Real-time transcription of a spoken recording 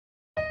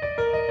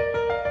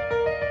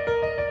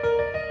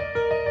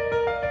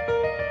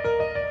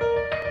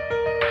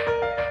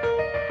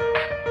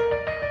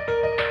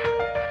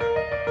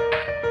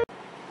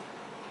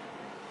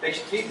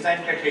section 3,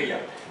 design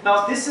criteria.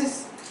 Now this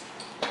is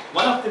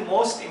one of the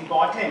most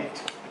important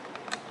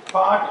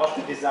part of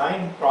the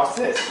design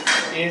process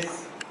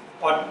is,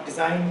 or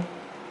design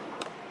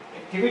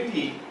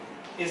activity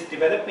is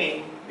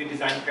developing the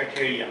design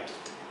criteria.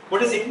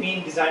 What does it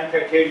mean, design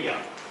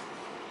criteria?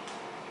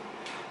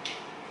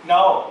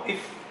 Now,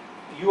 if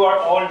you are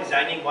all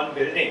designing one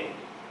building,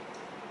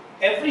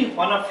 every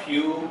one of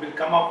you will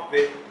come up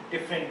with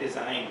different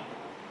design,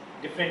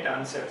 different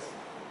answers,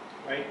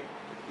 right?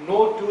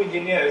 No two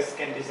engineers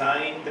can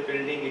design the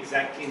building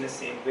exactly in the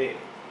same way.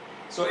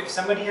 So if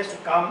somebody has to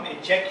come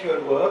and check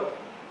your work,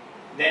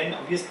 then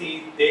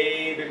obviously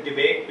they will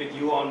debate with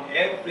you on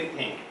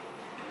everything.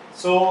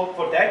 So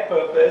for that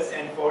purpose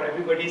and for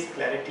everybody's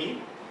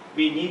clarity,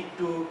 we need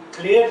to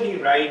clearly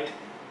write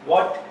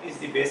what is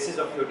the basis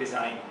of your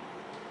design.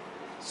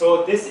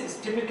 So this is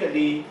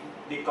typically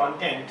the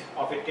content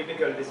of a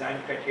typical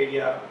design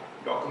criteria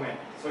document.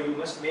 So you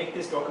must make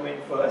this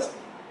document first,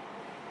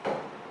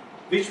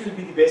 which will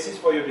be the basis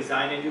for your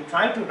design, and you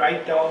try to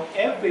write down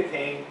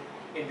everything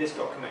in this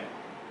document.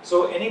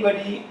 So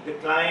anybody, the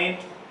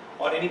client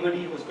or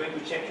anybody who's going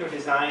to check your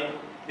design,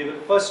 they will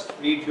first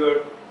read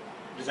your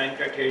design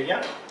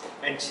criteria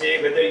and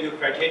say whether your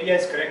criteria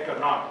is correct or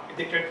not. If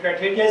the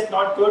criteria is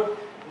not good,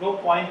 no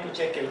point to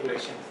check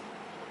calculations.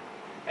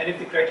 And if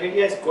the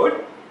criteria is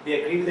good,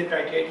 they agree with the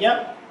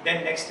criteria,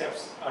 then next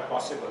steps are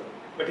possible.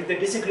 But if they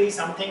disagree,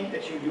 something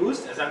that you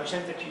used,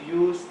 assumptions that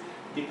you use,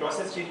 the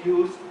process you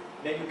use,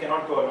 then you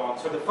cannot go along.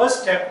 So the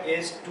first step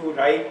is to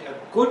write a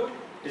good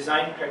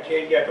design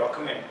criteria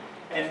document.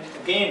 And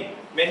again,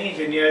 many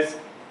engineers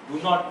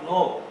do not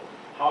know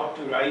how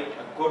to write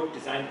a good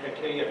design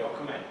criteria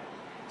document.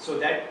 So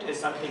that is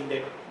something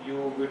that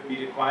you would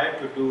be required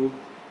to do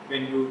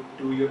when you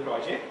do your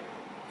project.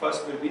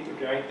 First will be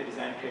to write the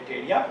design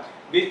criteria,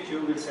 which you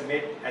will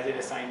submit as an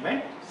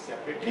assignment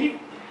separately,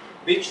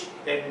 which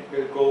then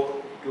will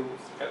go to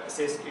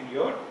assist in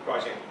your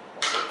project.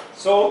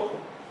 So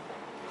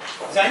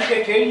design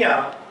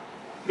criteria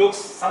looks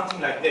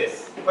something like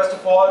this. First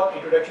of all,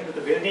 introduction to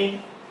the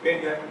building, where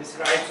you have to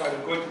describe, so I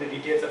will go into the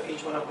details of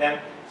each one of them.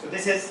 So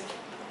this is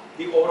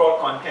the overall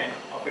content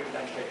of a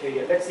design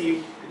criteria. Let's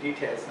see the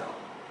details now.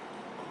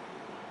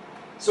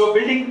 So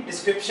building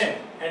description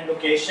and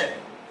location.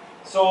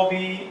 So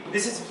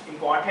this is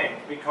important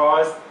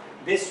because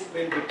this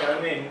will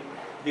determine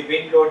the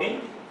wind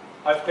loading,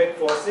 earthquake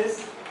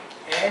forces,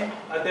 and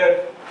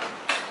other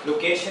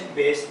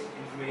location-based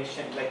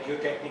information like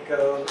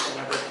geotechnical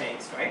and other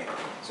things, right?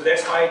 So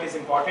that's why it is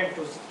important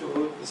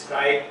to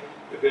describe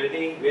the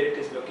building, where it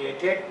is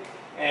located,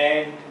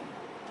 and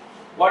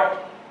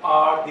what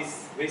are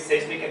these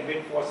seismic and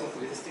wind forces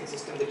resisting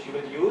system that you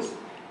will use,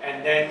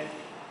 and then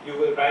you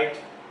will write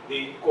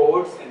the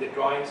codes and the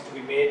drawings to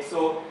be made.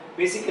 So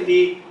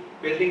basically,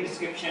 building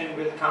description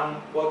will come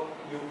what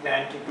you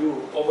plan to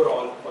do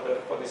overall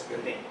for this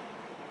building,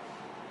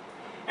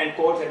 and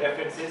codes and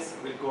references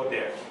will go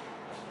there.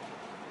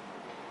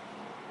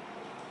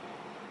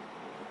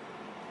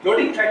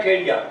 Loading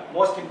criteria,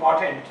 most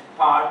important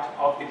part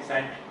of the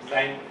design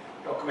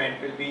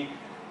document will be,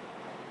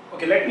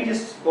 okay, let me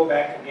just go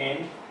back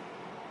again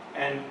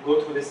and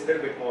go through this a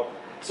little bit more.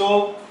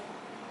 So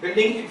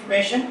building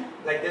information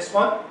like this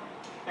one,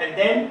 and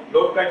then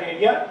load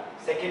criteria,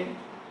 second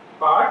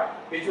part,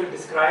 which will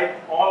describe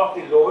all of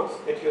the loads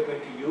that you are going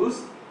to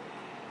use,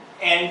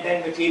 and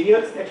then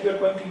materials that you are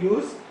going to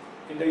use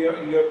in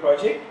your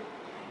project,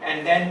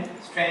 and then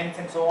strengths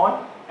and so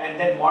on, and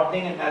then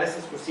modeling and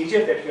analysis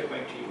procedure that you are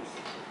going to use.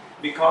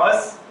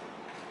 Because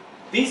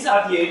these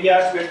are the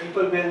areas where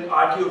people will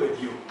argue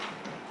with you.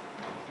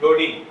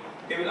 Loading,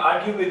 they will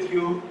argue with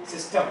you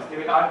systems, they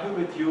will argue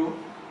with you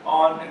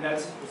on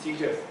analysis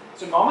procedures.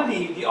 So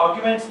normally the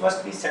arguments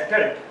must be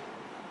settled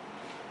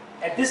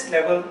at this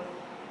level,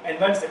 and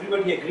once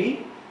everybody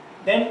agree,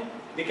 then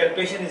the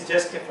calculation is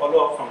just a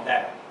follow-up from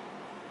that,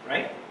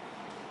 right?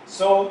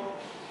 So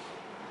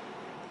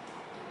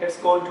let's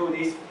go to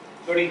these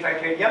loading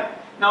criteria.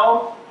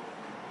 Now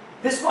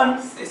this one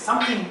is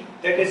something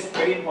that is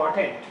very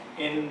important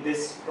in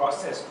this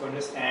process to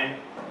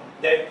understand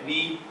that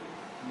we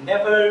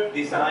never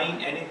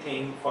design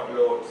anything for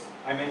loads.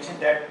 I mentioned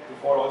that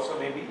before also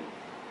maybe.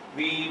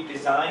 We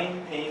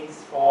design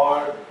things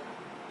for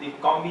the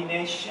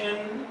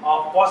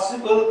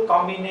possible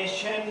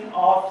combination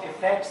of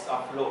effects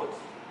of loads,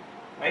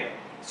 right?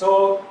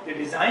 So the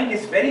design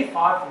is very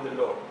far from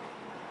the load.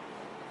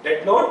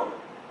 That load,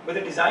 but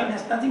the design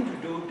has nothing to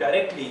do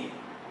directly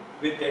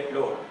with that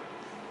load.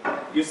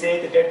 You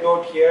say the dead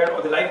load here,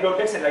 or the live load,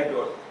 let's say live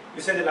load.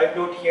 You say the live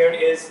load here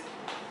is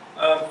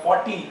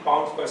 40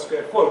 pounds per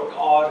square foot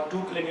or 2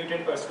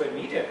 kilonewton per square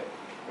meter,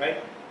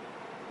 right?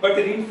 But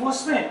the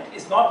reinforcement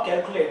is not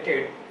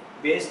calculated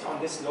based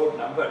on this load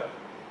number.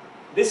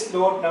 This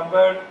load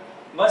number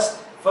must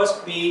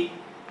first be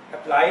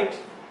applied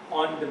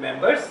on the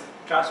members,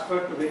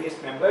 transferred to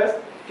various members,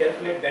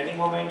 calculate bending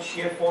moment,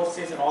 shear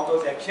forces and all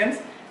those actions,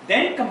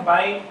 then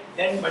combined,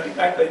 then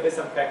multiplied by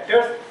some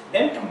factors,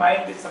 then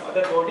combined with some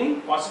other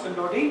loading, possible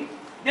loading,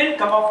 then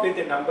come up with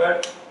a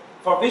number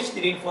for which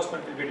the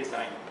reinforcement will be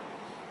designed.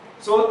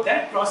 So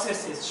that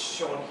process is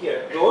shown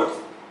here. Loads,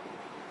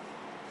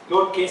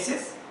 load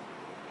cases.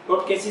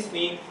 Load cases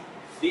mean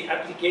the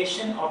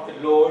application of the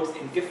loads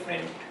in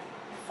different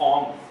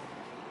forms.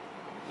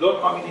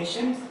 Load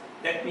combinations,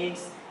 that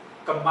means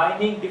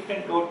combining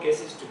different load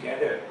cases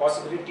together,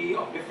 possibility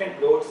of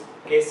different loads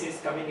cases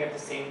coming at the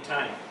same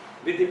time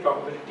with the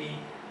probability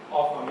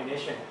of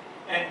combination.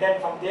 And then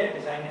from there,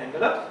 design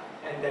envelopes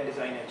and then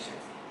design actions.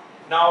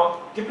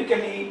 Now,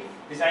 typically,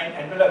 design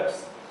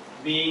envelopes,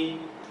 we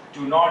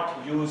do not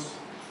use.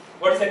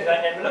 What is a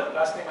design envelope?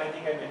 Last time I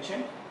think I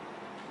mentioned.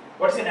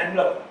 What is an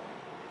envelope?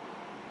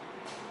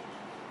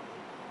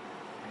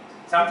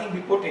 Something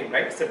we put in,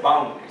 right? It's a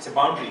bound, it's a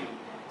boundary.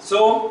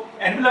 So,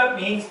 envelope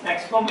means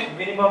maximum and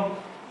minimum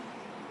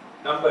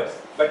numbers,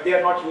 but they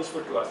are not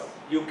useful to us.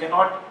 You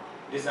cannot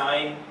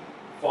design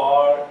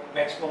for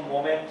maximum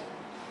moment,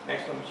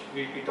 maximum,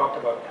 we talked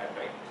about that,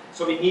 right?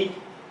 So, we need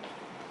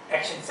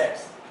action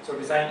sets. So,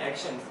 design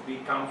actions, we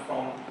come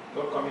from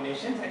load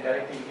combinations and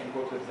directly we can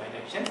go to design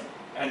action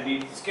and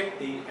we skip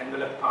the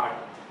envelope part,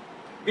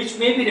 which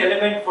may be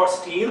relevant for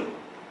steel,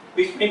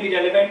 which may be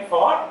relevant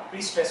for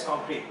pre-stressed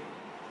concrete.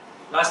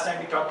 Last time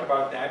we talked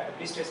about that. The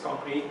pre-stressed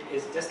concrete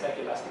is just like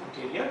elastic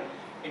material.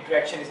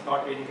 Interaction is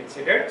not really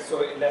considered,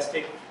 so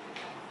elastic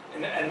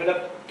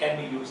envelope can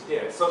be used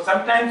there. So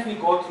sometimes we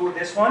go through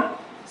this one,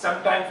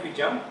 sometimes we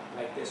jump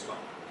like this one.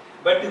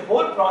 But the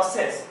whole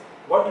process,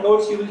 what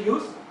loads you will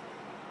use,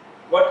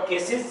 what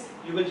cases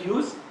you will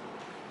use,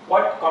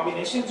 what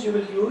combinations you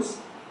will use,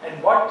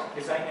 and what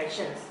design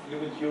actions you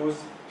will use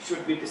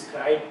should be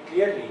described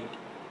clearly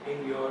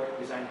in your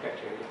design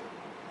criteria.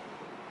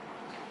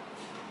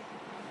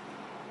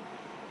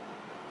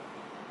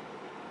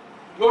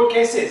 Load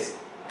cases.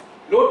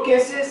 Load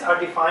cases are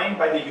defined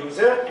by the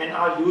user and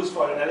are used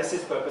for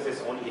analysis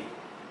purposes only.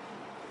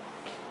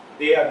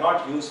 They are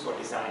not used for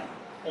design,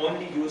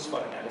 only used for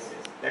analysis.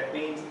 That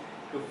means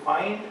to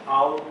find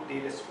out the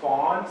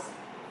response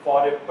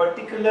for a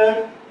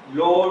particular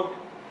load.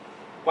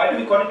 Why do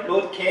we call it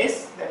load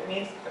case? That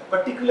means a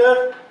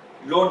particular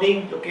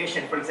loading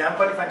location. For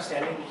example, if I'm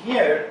standing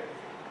here,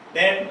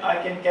 then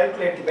I can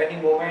calculate the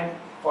bending moment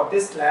for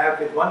this slab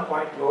with 1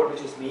 point load,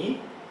 which is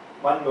me,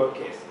 one load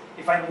case.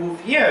 If I move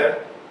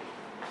here,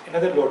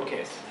 another load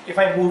case. If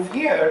I move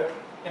here,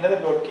 another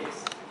load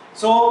case.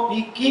 So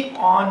we keep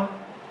on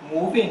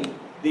moving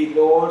the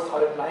loads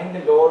or applying the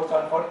loads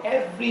on for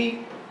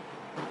every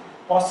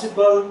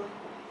possible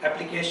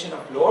application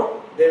of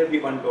load, there will be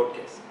one load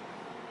case.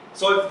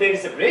 So if there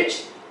is a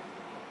bridge,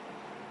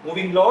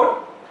 moving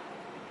load,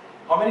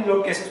 how many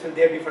load cases will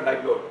there be for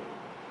live load?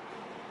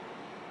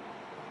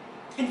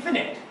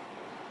 Infinite.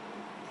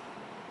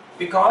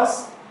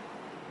 Because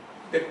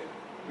the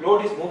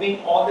load is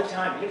moving all the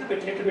time, little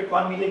bit,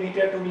 1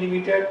 millimeter, 2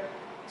 millimeter.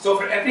 So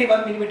for every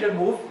 1 millimeter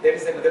move, there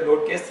is another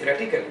load case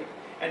theoretically.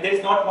 And there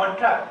is not one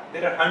truck.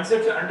 There are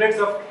hundreds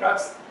of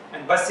trucks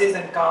and buses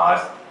and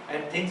cars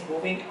and things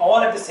moving all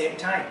at the same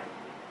time.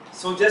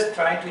 So just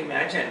try to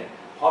imagine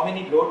how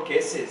many load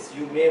cases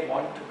you may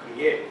want to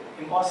create.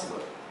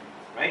 Impossible,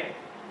 right?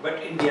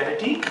 But in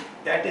reality,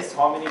 that is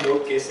how many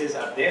load cases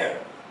are there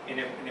in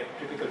a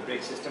typical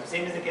bridge system.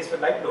 Same is the case for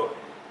live load.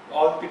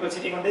 All the people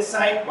sitting on this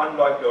side, one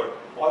live load.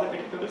 All the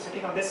people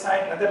sitting on this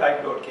side, another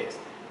live load case.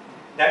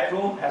 That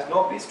room has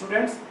no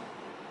students.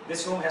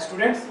 This room has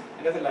students,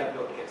 another live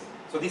load case.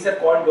 So these are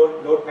called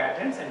load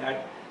patterns.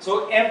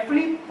 So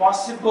every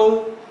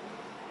possible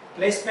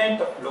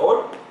placement of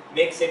load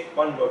makes it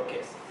one load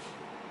case.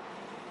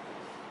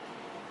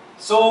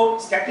 So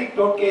static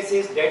load case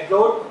is dead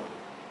load,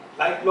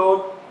 live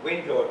load,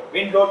 wind load.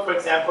 Wind load, for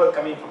example,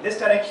 coming from this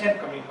direction,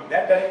 coming from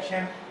that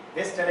direction,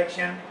 this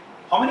direction.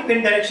 How many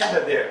wind directions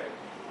are there?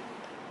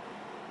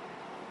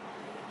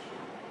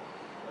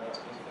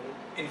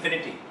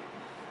 Infinity.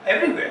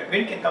 Everywhere.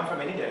 Wind can come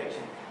from any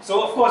direction.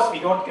 So of course we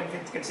don't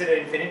consider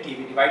infinity,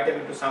 we divide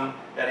them into some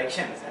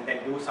directions and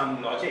then do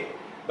some logic.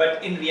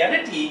 But in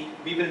reality,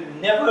 we will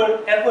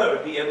never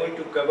ever be able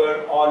to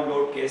cover all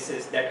load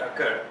cases that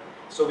occur.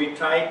 So we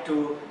try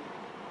to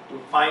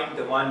find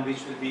the one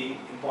which will be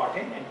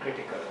important and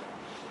critical.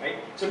 Right?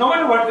 So no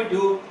matter what we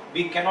do,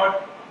 we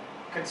cannot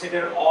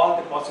consider all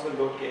the possible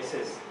load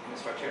cases in a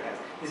structured as.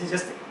 This is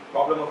just the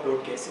problem of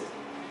load cases.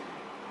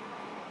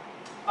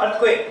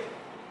 Earthquake,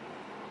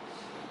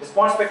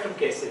 response spectrum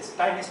cases,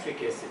 time history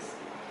cases.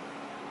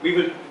 We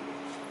will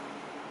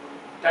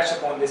touch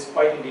upon this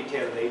quite in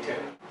detail later.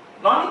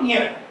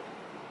 Nonlinear,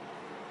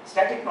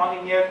 static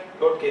nonlinear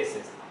load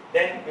cases.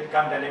 Then will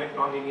come dynamic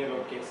nonlinear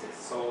load cases.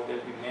 So there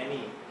will be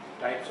many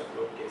types of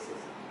load cases.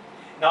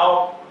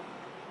 Now,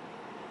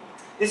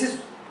 this is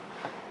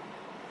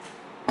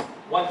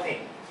one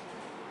thing,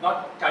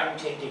 not time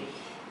changing.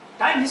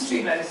 Time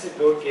history analysis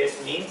load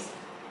case means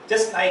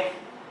just like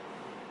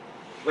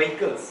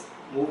vehicles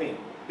moving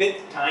with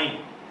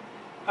time.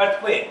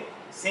 Earthquake,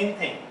 same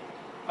thing.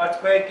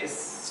 Earthquake is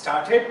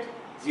started,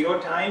 0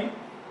 time,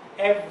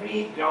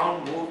 every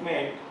ground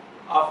movement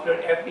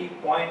after every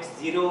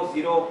 0.001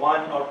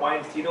 or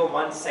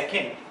 0.01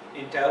 second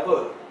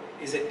interval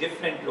is a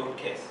different load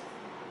case.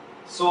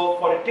 So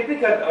for a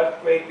typical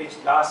earthquake which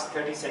lasts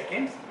 30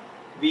 seconds,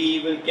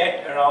 we will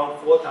get around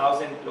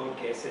 4,000 load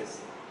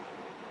cases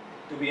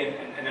to be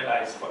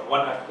analyzed for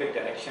one earthquake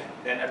direction.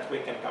 Then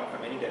earthquake can come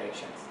from any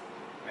directions,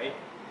 right?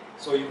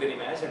 So you can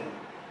imagine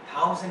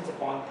thousands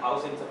upon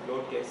thousands of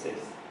load cases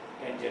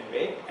can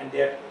generate, and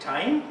their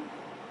time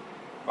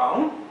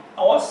bound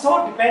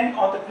also depend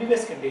on the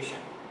previous condition.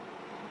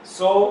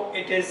 So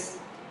it is,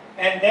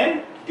 and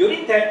then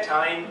during that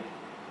time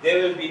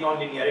there will be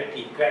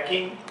non-linearity,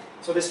 cracking,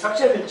 so the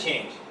structure will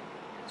change.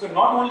 So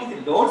not only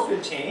the loads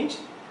will change,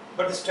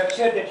 but the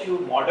structure that you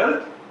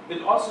modeled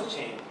will also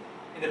change.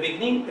 In the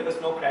beginning there was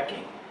no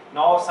cracking.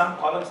 Now some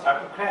columns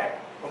start to crack.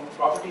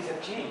 Properties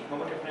have changed,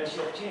 moment of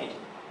inertia have changed.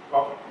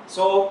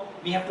 So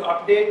we have to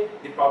update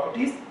the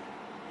properties.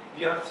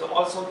 We have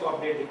also to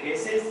update the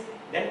cases,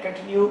 then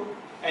continue,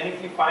 and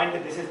if we find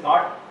that this is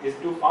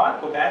too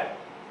far, go back,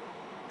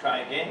 try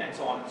again, and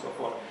so on and so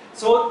forth.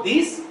 So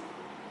these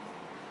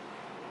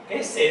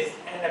cases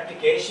and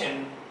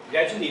application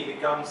gradually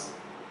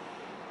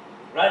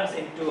runs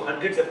into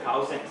hundreds of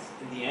thousands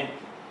in the end,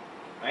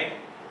 right?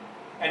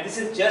 And this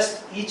is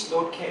just each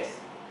load case.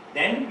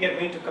 Then we are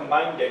going to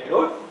combine dead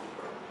load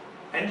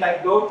and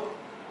live load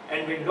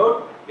and wind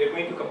load. We are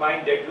going to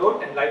combine dead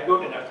load and live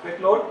load and earthquake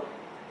load,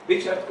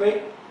 which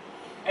earthquake,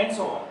 and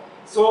so on.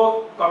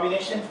 So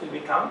combinations will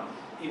become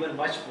even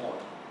much more,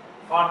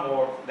 far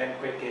more than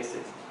quake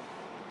cases.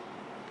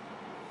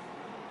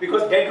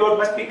 Because dead load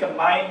must be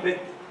combined with,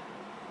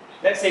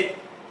 let's say,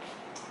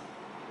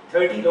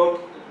 30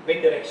 load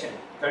wind direction,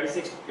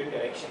 36 wind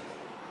direction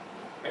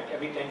at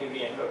every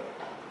 10-degree angle.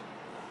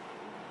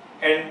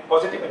 And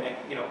positive and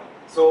negative,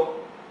 so,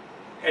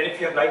 and if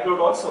you have light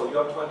load also, you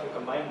also have to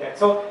combine that.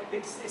 So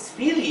it's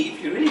really,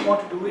 if you really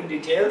want to do in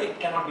detail, it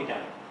cannot be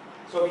done.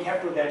 So we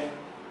have to then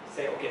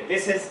say, okay,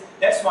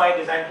 that's why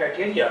design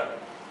criteria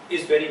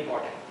is very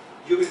important.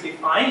 You will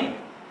define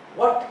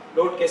what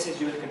load cases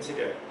you will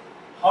consider.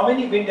 How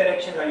many wind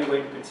directions are you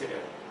going to consider?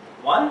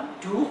 1,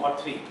 2, or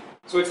 3?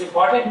 So it's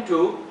important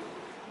to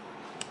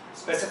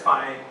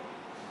specify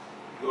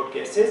load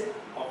cases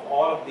of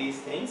all of these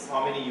things,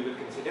 how many you will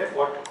consider,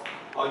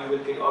 how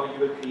you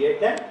will create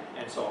them,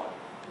 and so on.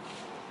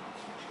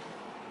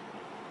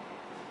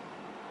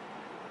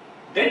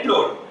 Dead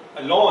load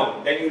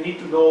alone, then you need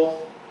to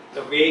know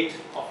the weight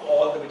of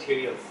all the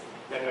materials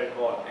that are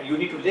involved, and you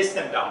need to list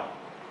them down,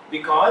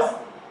 because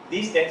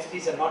these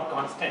densities are not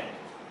constant.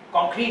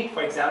 Concrete,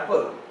 for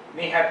example,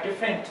 may have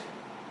different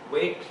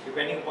weight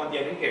depending upon the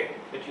aggregate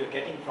that you are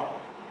getting from.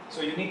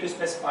 So you need to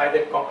specify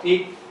that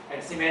concrete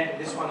and cement,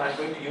 this one I'm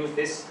going to use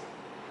this,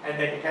 and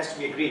then it has to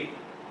be agreed.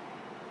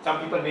 Some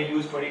people may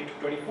use 20 to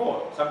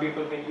 24, some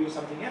people may use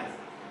something else.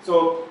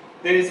 So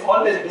there is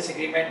always a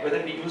disagreement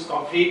whether we use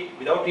concrete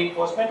without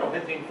reinforcement or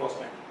with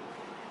reinforcement,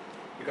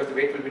 because the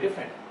weight will be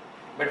different.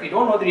 But we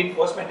don't know the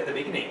reinforcement at the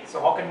beginning,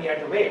 so how can we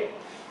add the weight?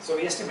 So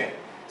we estimate.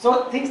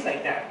 So things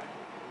like that.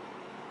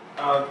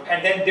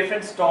 And then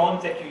different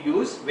stones that you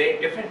use weigh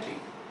differently.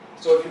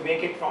 So if you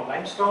make it from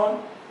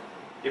limestone,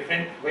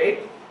 different weight,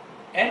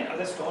 and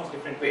other stones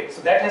different weight.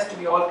 So that has to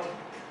be all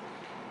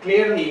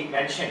clearly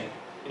mentioned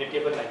in a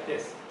table like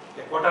this.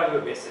 Like what are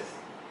your bases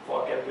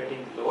for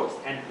calculating loads,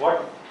 and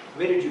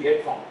where did you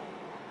get from?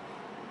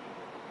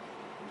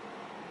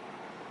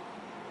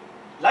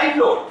 Live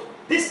load.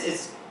 This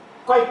is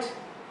quite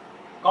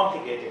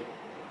complicated.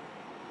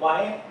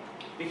 Why?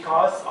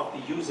 Because of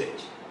the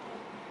usage.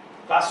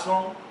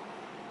 Classroom,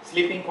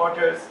 sleeping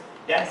quarters,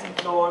 dancing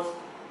floors,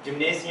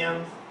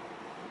 gymnasiums,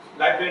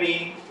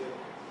 library,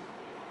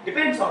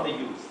 depends on the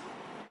use.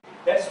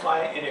 That's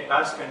why in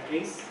advanced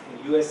countries,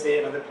 in USA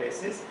and other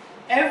places,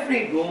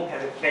 every room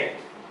has a plate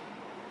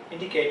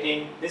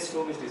indicating this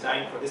room is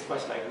designed for this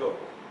much live load,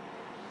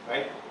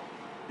 right?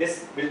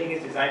 This building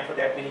is designed for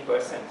that many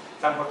persons.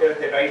 Some hotels,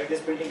 they write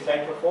this building is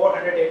designed for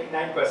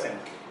 489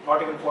 persons,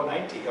 not even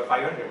 490 or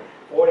 500,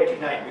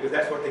 489, because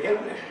that's what they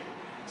calculate.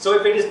 So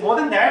if it is more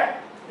than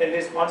that, then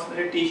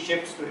responsibility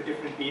shifts to the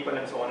different people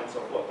and so on and so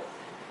forth.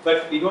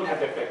 But we don't have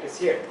that practice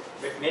here.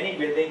 But many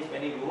buildings,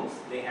 many rooms,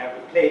 they have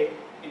a plate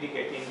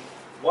indicating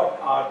what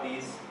are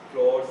these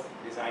floors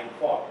designed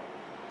for,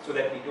 so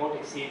that we don't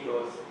exceed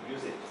those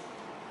usages.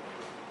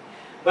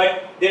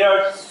 But there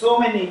are so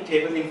many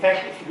tables. In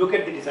fact, if you look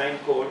at the design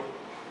code,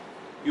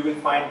 you will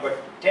find about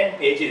 10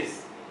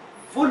 pages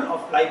full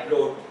of live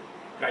load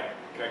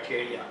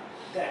criteria.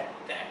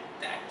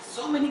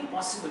 So many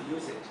possible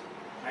usage,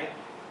 right?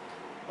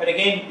 But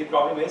again, the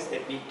problem is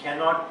that we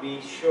cannot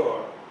be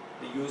sure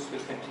the use will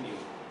continue.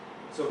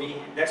 So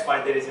that's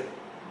why there is a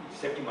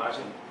safety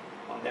margin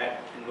on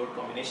that and load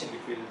combination,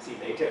 which we will see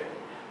later.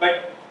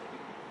 But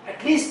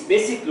at least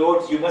basic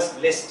loads you must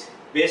list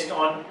based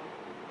on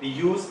the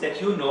use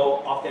that you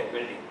know of that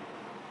building.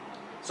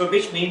 So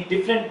which means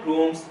different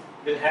rooms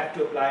will have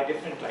to apply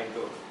different live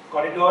load.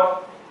 Corridor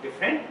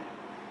different,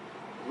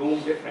 room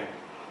different.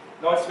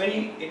 Now it's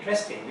very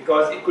interesting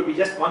because it could be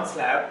just one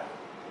slab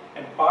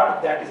and part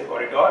of that is a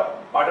corridor,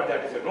 part of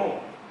that is a room.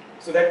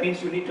 So that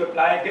means you need to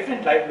apply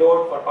different live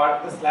load for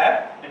part of the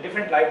slab and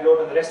different live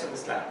load on the rest of the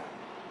slab.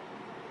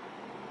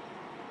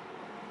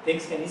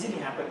 Things can easily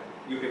happen.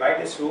 You divide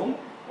this room,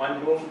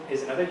 one room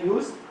is another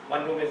use,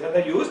 one room is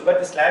another use, but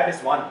the slab is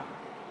one,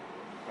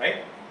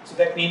 right? So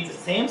that means the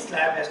same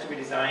slab has to be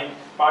designed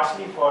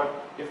partially for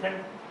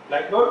different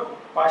live load,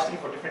 partially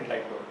for different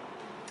live load.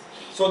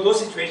 So those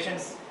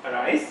situations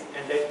arise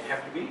and they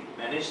have to be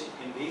managed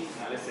in the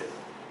analysis.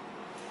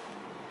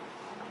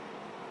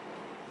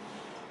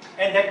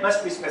 And that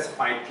must be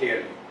specified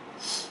clearly.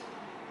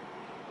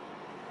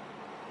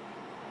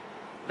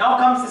 Now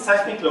comes the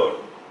seismic load.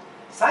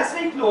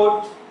 Seismic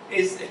load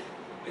is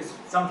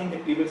something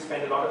that we will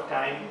spend a lot of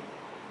time.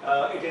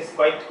 It is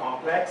quite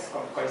complex,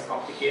 quite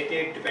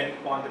complicated, depending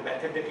upon the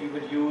method that you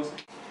will use.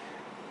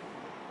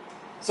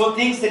 So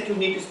things that you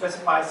need to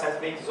specify: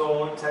 seismic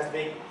zone,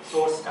 seismic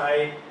source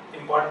type,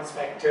 importance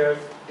factor,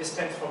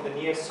 distance from the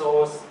near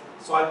source,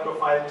 soil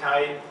profile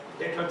type,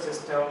 network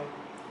system.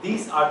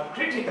 These are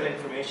critical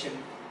information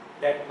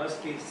that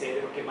must be said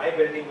that, okay, my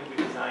building will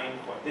be designed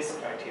for this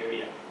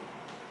criteria,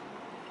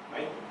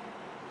 right?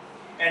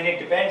 And it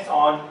depends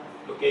on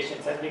location,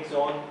 seismic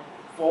zone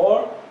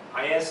 4,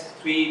 highest,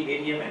 3,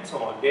 medium, and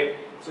so on.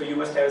 So you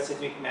must have a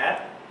seismic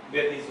map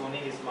where the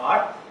zoning is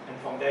marked, and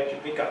from that you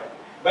pick up.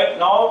 But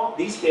now,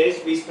 these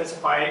days, we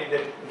specify in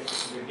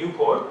the new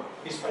code,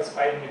 we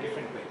specify it in a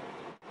different way.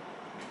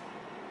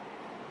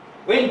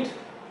 Wind,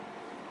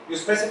 you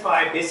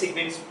specify basic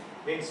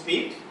wind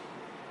speed,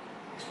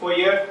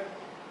 exposure,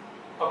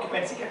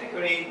 occupancy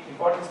category,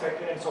 importance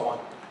factor, and so on.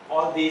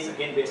 All these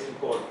again based in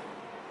code.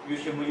 You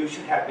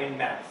should have wind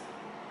maps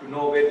to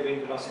know where the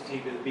wind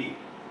velocity will be,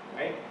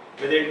 right?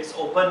 Whether it's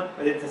open,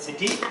 whether it's a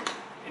city,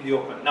 in the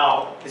open.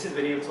 Now, this is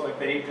also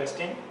very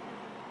interesting.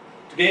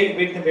 Today you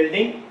build the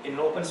building in an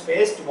open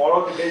space,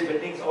 tomorrow you build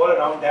buildings all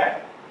around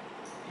that,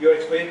 your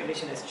exposure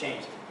condition has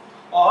changed.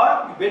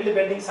 Or you build the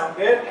building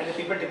somewhere and the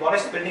people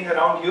demolish the building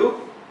around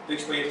you, the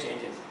exposure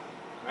changes,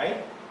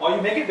 right? Or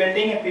you make a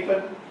building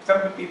and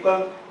some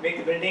people make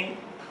the building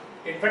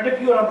in front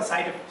of you or on the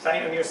side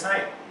on your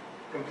side,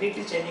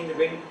 completely changing the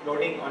wind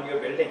loading on your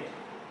building.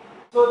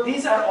 So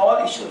these are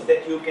all issues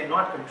that you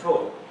cannot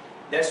control.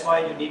 That's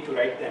why you need to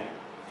write them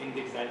in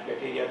the design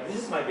criteria.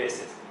 This is my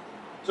basis.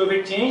 So if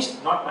it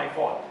changed, not my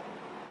fault.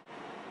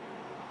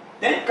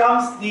 Then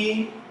comes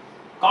the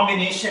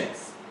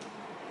combinations.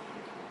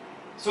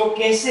 So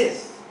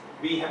cases,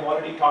 we have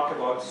already talked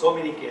about so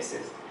many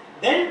cases.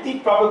 Then the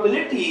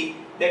probability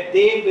that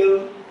they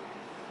will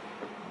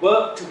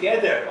work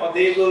together or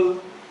they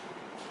will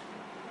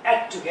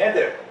act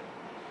together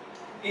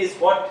is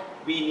what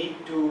we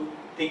need to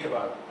think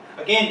about.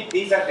 Again,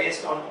 these are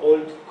based on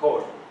old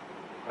code,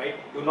 right?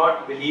 Do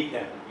not believe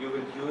them. You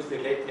will use the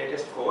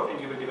latest code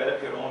and you will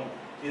develop your own.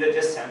 These are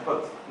just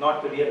samples,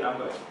 not the real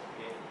numbers.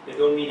 Okay? They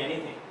don't mean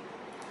anything.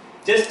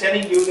 Just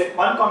telling you that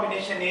one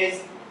combination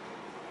is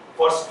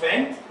for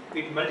strength,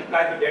 we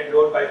multiply the dead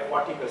load by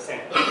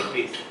 40%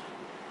 increase.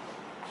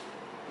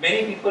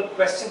 Many people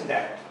question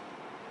that.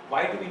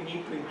 Why do we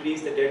need to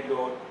increase the dead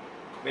load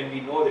when we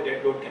know the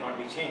dead load cannot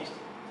be changed?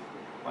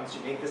 Once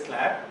you make the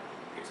slab,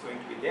 it's going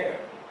to be there.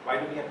 Why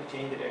do we have to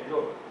change the dead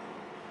load?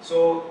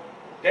 So,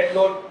 dead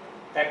load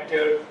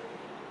factor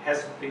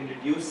has been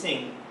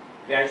reducing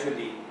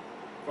gradually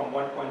from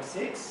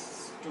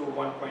 1.6 to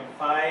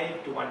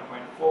 1.5 to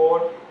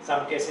 1.4,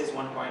 some cases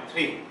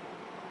 1.3.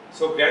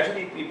 So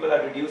gradually people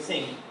are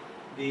reducing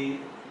the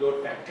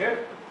load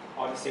factor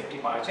or the safety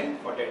margin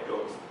for dead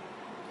loads.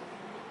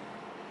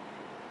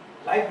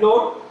 Live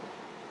load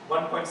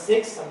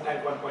 1.6,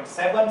 sometimes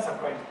 1.7,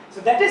 sometimes.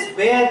 So that is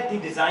where the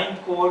design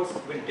codes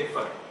will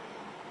differ.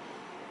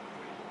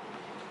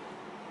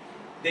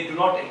 They do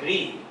not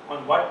agree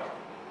on what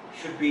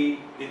should be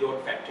the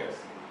load factors.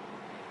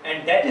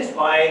 And that is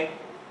why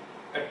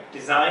a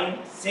design,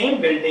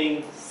 same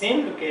building,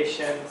 same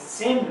location,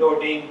 same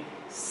loading,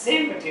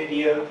 same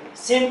material,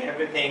 same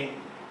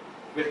everything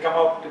will come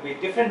out to be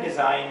different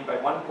design by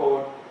one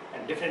code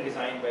and different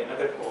design by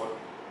another code.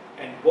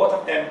 And both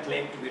of them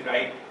claim to be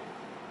right.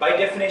 By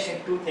definition,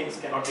 two things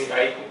cannot be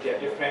right if they are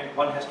different.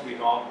 One has to be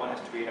wrong, one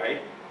has to be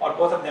right, or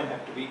both of them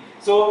have to be.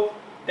 So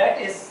that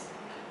is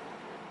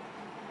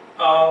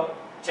a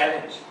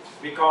challenge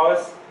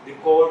because the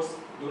codes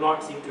do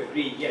not seem to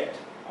agree yet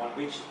on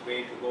which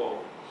way to go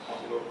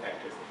on the load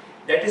factors.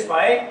 That is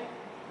why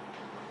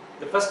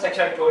the first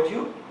lecture I told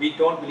you, we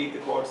don't believe the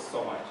codes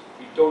so much.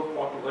 We don't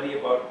want to worry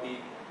about the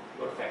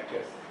load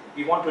factors.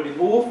 We want to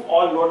remove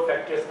all load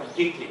factors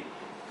completely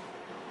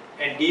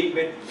and deal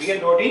with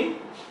real loading,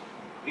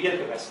 real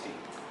capacity,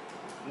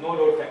 no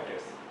load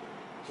factors,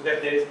 so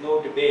that there is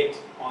no debate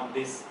on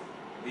these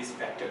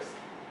factors.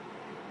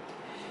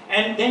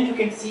 And then you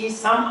can see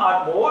some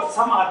are more,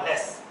 some are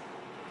less.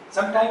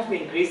 Sometimes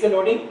we increase the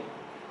loading,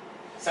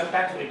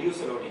 sometimes we reduce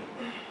the loading.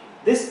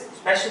 This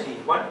especially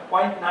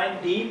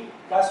 1.9D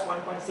plus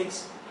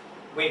 1.6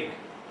 wind,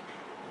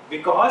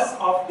 because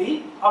of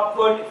the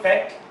upward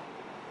effect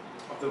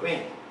of the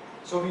wind.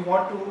 So we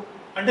want to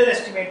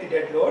underestimate the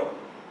dead load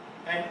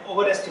and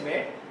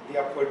overestimate the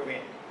upward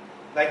wind.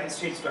 like in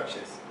steel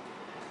structures.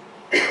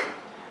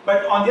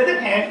 But on the other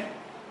hand,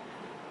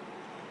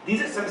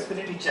 these are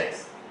serviceability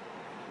checks.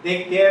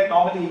 They are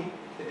normally,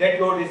 the dead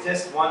load is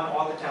just 1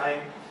 all the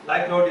time,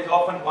 live load is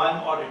often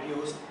 1 or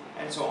reduced,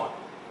 and so on.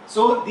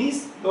 So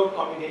these load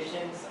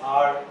combinations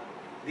are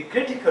the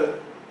critical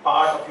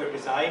part of your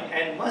design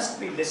and must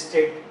be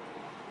listed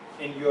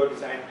in your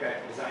design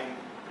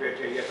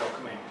criteria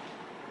document.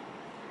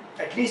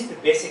 At least the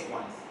basic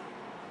ones,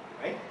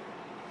 right?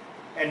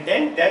 And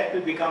then that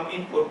will become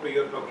input to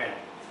your program.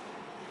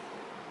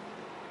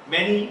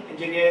 Many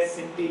engineers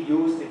simply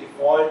use the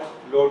default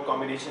load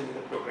combinations in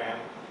the program,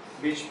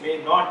 which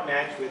may not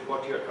match with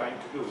what you are trying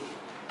to do.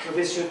 So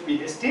this should be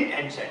listed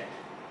and checked.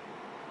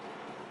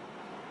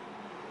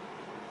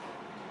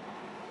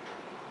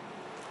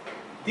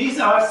 These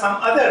are some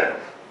other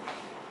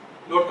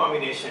load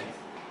combinations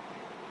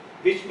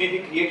which may be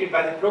created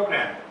by the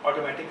program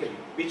automatically,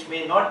 which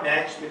may not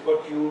match with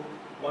what you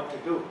want to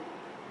do.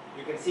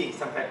 You can see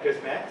some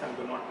factors match, some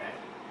do not match.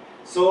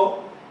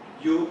 So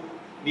you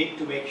need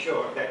to make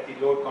sure that the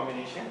load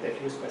combinations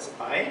that you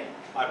specify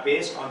are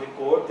based on the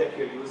code that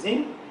you're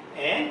using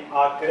and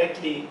are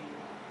correctly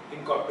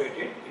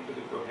incorporated into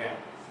the program.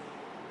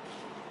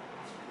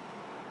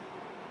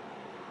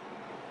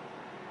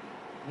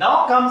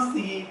 Now comes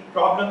the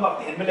problem of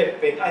the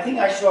envelope pin. I think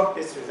I showed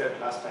this result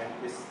last time,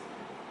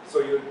 so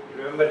you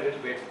remember a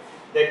little bit,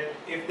 that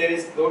if there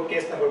is load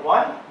case number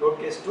 1, load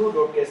case 2,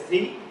 load case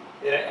 3,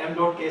 there are m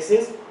load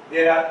cases,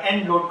 there are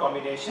n load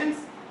combinations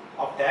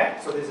of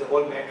that, so there is a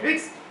whole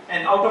matrix,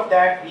 and out of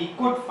that we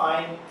could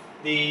find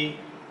the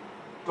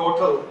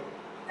total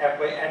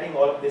by adding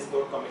all of this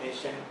load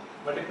combination,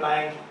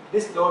 multiplying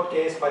this load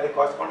case by the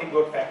corresponding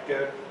load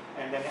factor,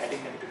 and then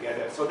adding them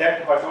together. So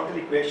that horizontal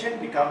equation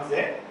becomes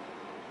a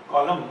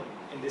column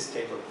in this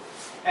table.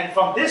 And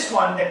from this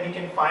one, then we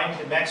can find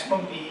the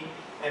maximum P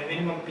and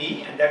minimum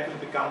P, and that will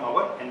become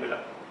our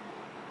envelope,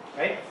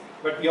 right?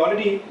 But we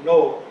already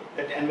know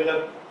that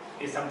envelope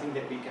is something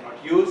that we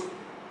cannot use.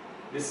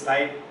 This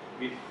slide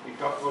we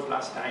talked about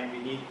last time, we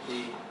need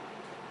the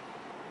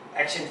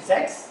action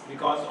sets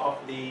because of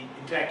the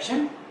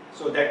interaction.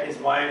 So that is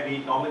why we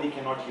normally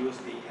cannot use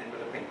the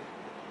enveloping.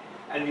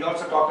 And we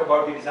also talked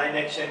about the design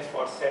actions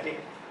for static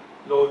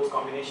loads,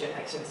 combination,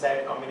 action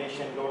set,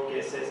 combination, load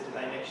cases,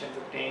 design actions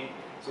obtained.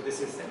 So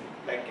this is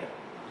like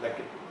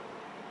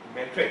a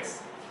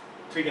matrix,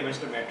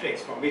 three-dimensional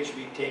matrix from which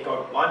we take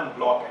out one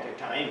block at a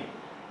time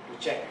to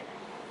check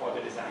for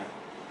the design.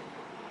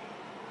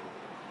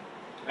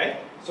 Right?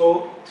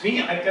 So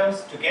 3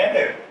 items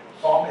together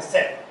form a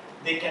set.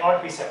 They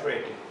cannot be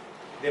separated.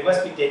 They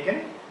must be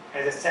taken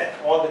as a set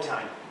all the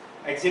time.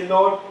 Axial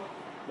load,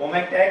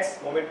 moment X,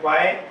 moment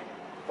Y,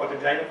 for the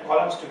design of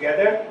columns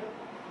together,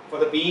 for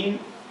the beam,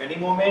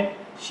 bending moment,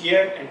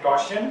 shear and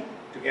torsion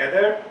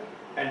together,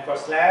 and for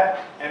slab,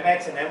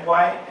 MX and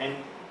MY and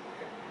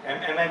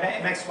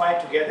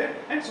MXY together,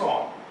 and so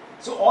on.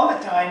 So all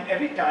the time,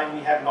 every time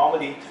we have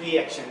normally 3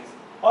 actions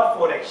or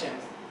 4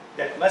 actions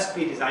that must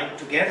be designed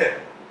together,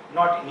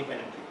 not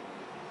independently.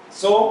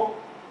 So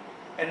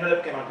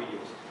envelope cannot be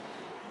used.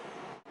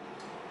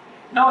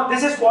 Now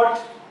this is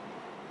what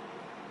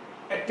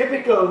a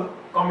typical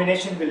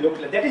combination will look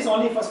like. That is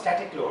only for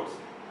static loads,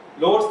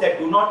 loads that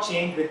do not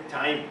change with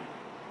time.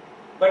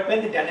 But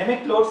when the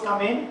dynamic loads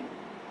come in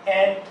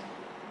and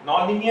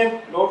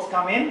nonlinear loads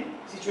come in,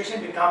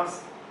 situation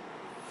becomes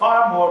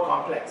far more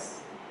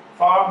complex,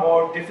 far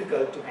more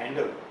difficult to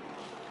handle,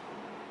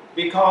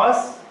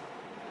 because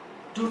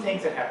 2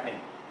 things are happening.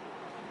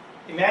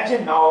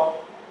 Imagine now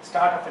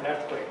start of an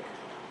earthquake.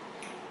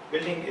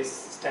 Building is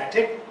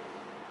static.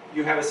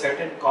 You have a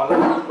certain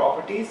column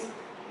properties.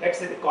 Let's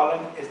say the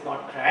column is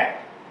not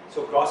cracked,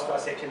 so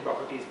cross-section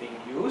property is being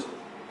used,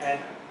 and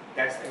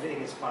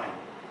everything is fine.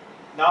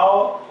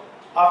 Now,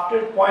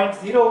 after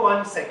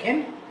 0.01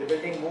 second, the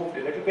building moved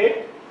a little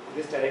bit in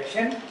this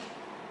direction.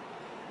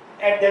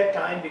 At that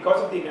time,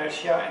 because of the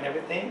inertia and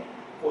everything,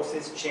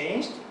 forces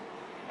changed,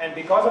 and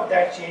because of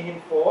that change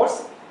in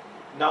force,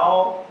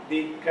 now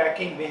the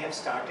cracking may have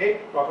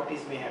started,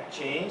 properties may have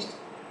changed.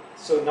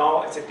 So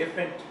now it's a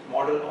different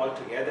model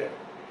altogether.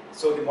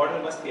 So the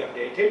model must be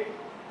updated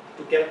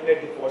to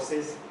calculate the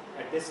forces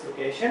at this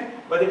location,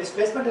 but the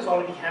displacement has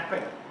already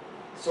happened.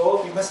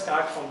 So we must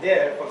start from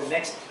there for the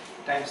next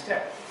time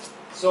step.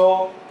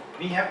 So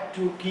we have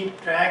to keep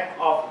track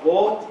of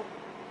both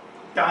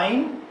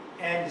time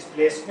and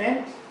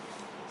displacement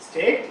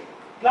state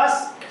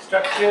plus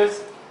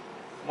structures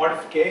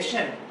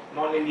modification,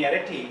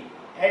 nonlinearity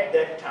at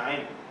that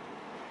time.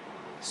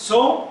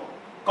 So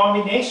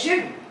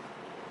combination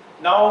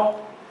now,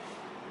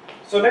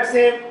 so let's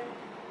say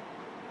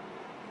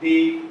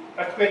the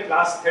earthquake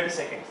lasts 30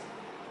 seconds,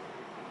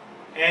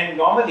 and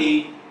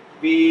normally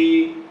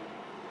we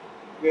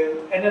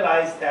will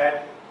analyze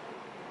that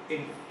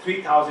in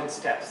 3000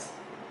 steps,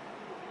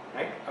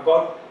 right?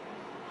 About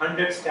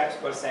 100 steps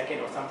per second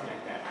or something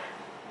like that,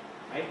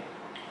 right?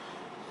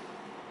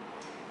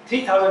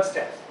 3000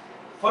 steps.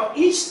 For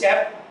each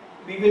step,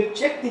 we will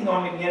check the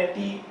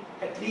nonlinearity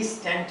at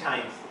least 10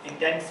 times in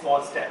 10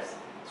 small steps.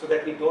 so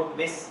that we don't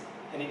miss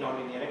any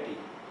nonlinearity.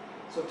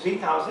 So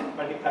 3000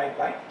 multiplied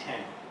by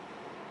 10.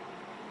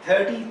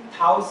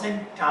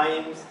 30,000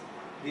 times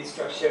the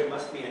structure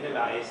must be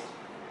analyzed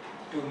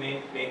to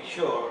make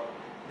sure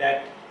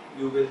that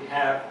you will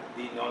have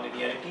the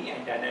nonlinearity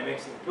and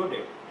dynamics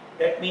included.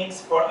 That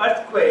means for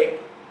earthquake,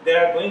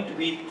 there are going to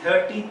be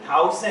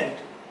 30,000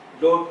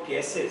 load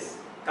cases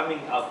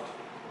coming out.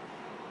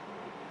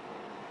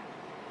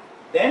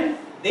 Then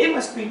they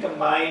must be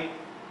combined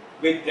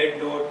with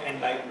dead load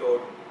and live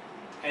load,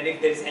 and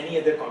if there is any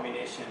other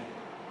combination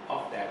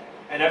of that.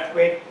 An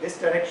earthquake, this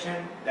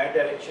direction, that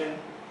direction,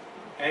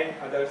 and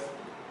others.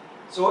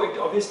 So it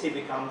obviously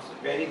becomes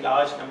a very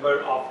large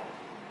number of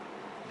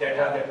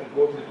data that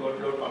will go to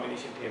the load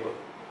combination table.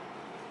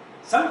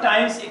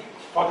 Sometimes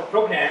for the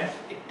programs,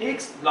 it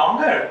takes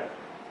longer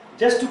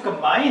just to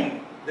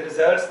combine the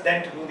results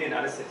than to do the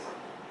analysis.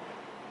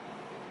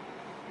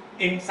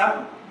 In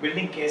some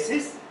building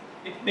cases,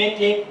 it may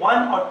take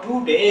 1 or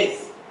 2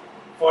 days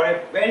for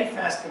a very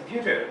fast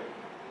computer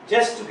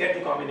just to get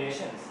the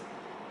combinations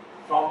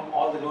from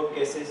all the load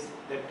cases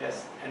that it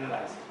has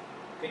analyzed.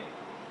 Okay?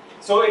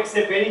 So it's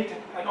a very,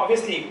 and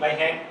obviously by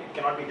hand it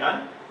cannot be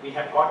done. We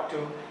have got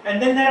to,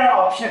 and then there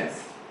are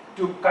options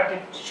to cut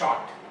it short.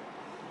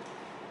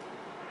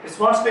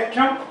 Response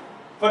spectrum,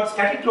 for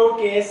static load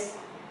case,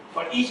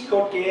 for each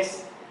load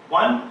case,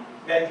 one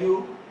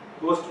value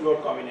goes to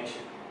load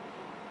combination.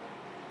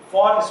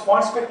 For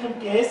response spectrum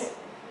case,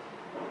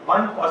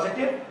 one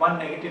positive, one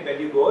negative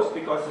value goes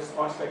because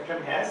response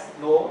spectrum has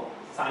no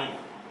sign.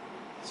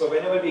 So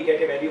whenever we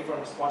get a value from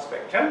response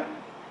spectrum,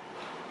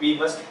 we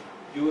must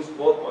use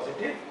both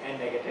positive and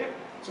negative.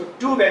 So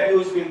two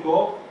values will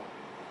go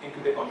into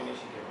the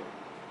combination table.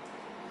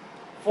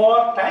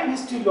 For time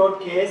history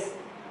load case,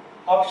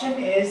 option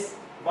is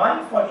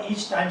one for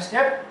each time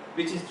step,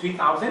 which is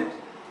 3000,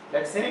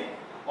 let's say,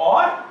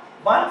 or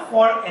one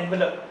for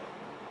envelope.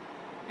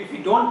 If we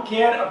don't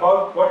care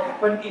about what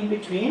happened in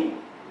between,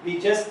 we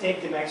just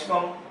take the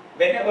maximum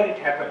whenever it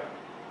happened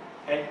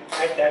and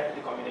add that to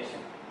the combination.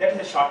 That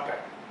is a shortcut.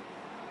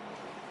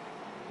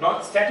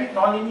 Not static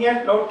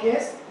nonlinear load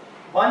case,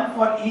 one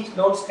for each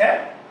load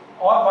step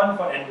or one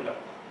for envelope.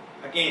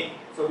 Again,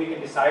 so we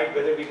can decide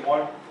whether we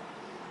want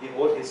the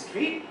whole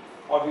history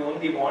or we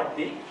only want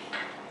the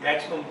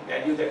maximum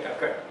value that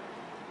occurred.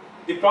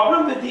 The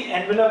problem with the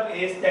envelope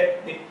is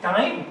that the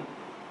time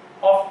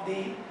of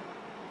the,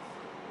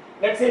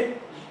 let's say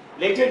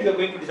later we are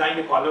going to design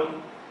a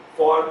column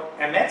for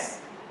mx,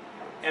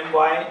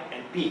 my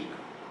and peak.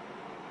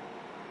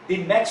 The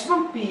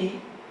maximum p,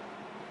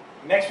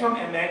 maximum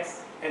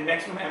mx and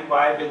maximum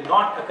my will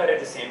not occur at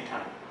the same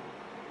time.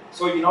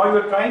 So now you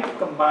are trying to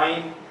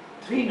combine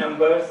three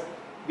numbers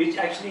which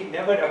actually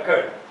never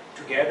occurred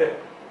together.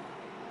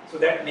 So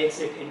that makes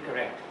it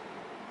incorrect.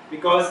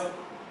 Because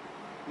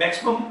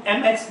maximum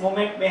mx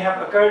moment may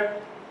have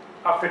occurred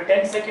after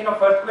 10 seconds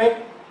of earthquake,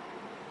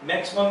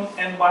 maximum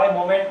my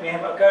moment may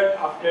have occurred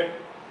after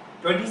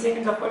 20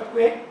 seconds of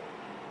earthquake,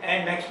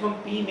 and maximum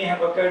p may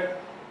have occurred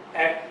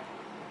at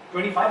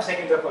 25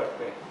 seconds of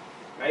earthquake,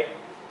 right?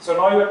 So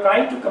now you are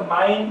trying to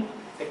combine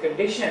a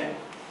condition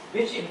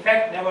which in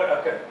fact never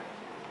occurred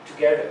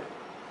together.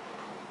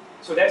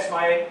 So that's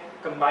why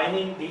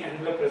combining the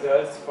envelope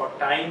results for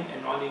time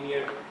and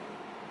nonlinear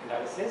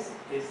analysis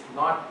is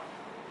not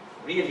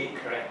really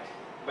correct.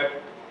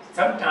 But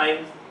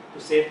sometimes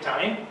to save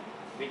time,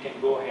 we can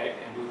go ahead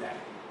and do that.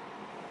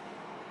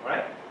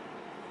 Alright?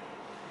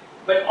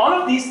 But all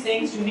of these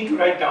things you need to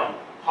write down.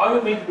 How are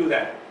you going to do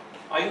that?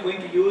 Are you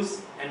going to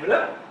use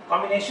envelope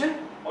combination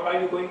or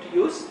are you going to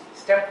use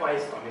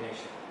stepwise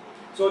combination?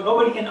 So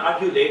nobody can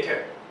argue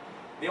later.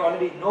 They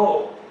already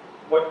know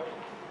what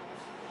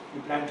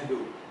you plan to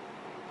do.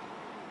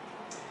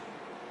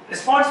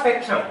 Response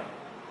spectrum.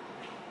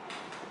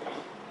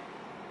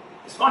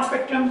 Response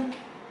spectrum,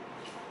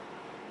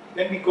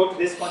 when we go to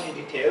this one in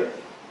detail,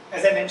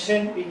 as I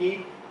mentioned, we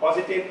need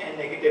positive and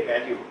negative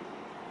value.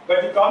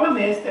 But the problem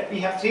is that we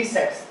have three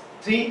sets,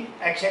 three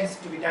actions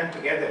to be done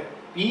together,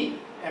 P,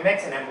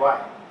 Mx and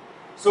My.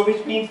 So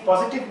which means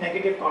positive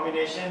negative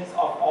combinations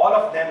of all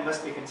of them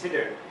must be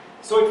considered.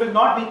 So it will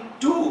not be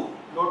 2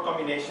 load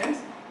combinations,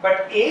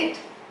 but 8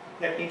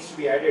 that needs to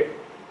be added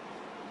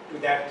to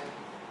that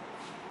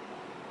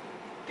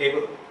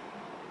table.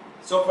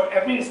 So for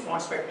every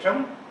response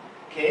spectrum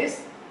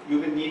case, you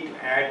will need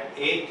to add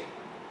 8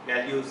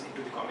 values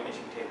into the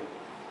combination table.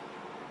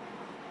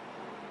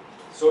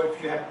 So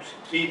if you have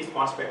 3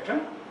 response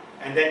spectrum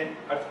and then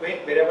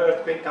earthquake, wherever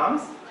earthquake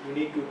comes, you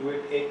need to do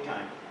it 8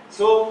 times.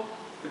 So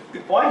the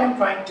point I'm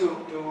trying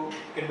to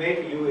convey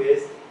to you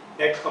is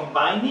that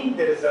combining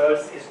the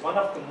results is one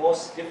of the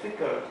most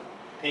difficult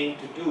thing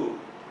to do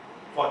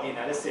for the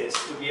analysis,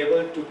 to be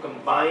able to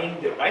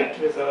combine the right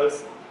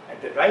results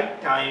at the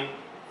right time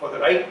for the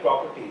right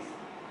properties.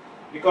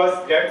 Because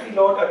gravity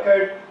load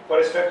occurred for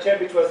a structure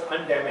which was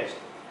undamaged.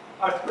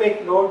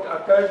 Earthquake load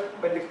occurred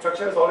when the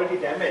structure was already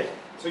damaged.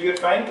 So you're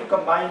trying to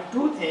combine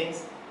two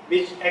things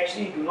which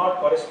actually do not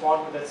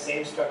correspond to the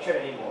same structure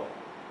anymore,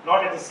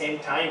 not at the same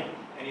time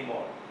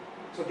anymore.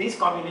 So these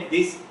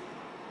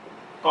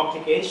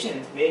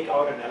complications make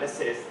our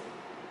analysis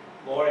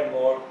more and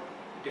more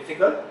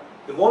difficult.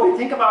 The more we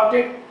think about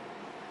it,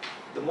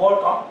 the more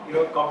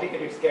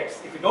complicated it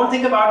gets. If you don't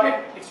think about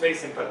it, it's very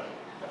simple.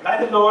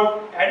 Apply the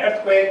load, add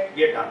earthquake,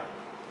 we are done,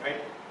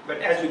 right? But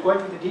as we go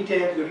into the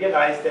details, you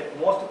realize that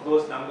most of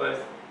those numbers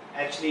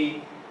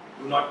actually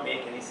do not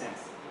make any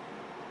sense,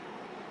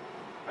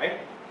 right?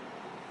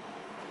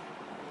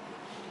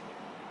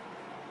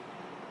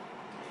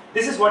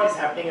 This is what is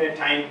happening in a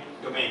time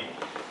domain.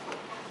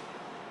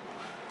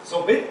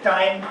 So with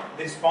time,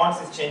 the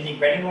response is changing.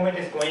 Bending moment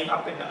is going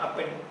up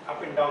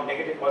and down,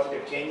 negative,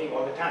 positive, changing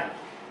all the time.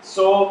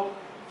 So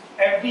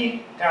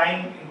every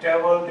time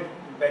interval, the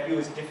value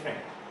is different.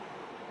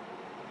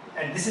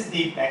 And this is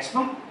the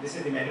maximum, this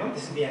is the minimum,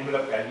 this is the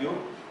envelope value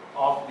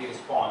of the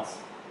response.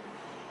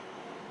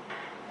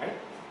 Right?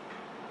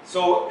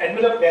 So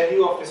envelope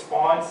value of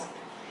response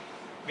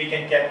we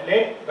can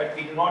calculate, but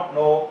we do not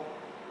know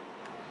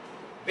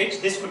which.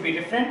 This could be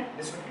different,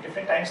 this could be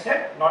different time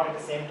step, not at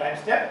the same time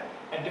step,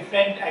 and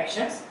different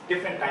actions,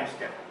 different time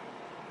step.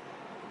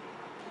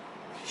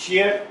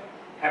 Shear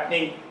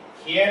happening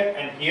here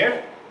and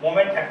here,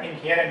 moment happening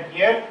here and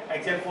here,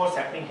 axial force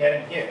happening here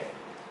and here.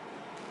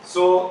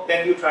 So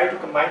then you try to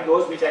combine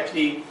those which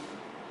actually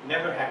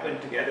never happen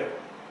together.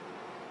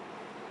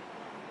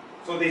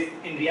 So this,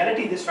 in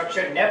reality, the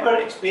structure never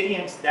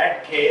experienced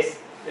that case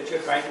that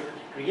you're trying to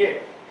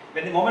create.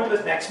 When the moment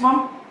was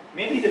maximum,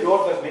 maybe the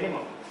load was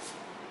minimum.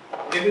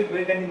 Maybe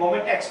when the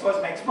moment x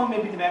was maximum,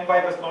 maybe the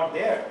my was not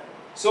there.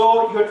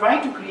 So you're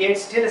trying to create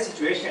still a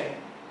situation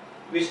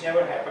which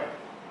never happened.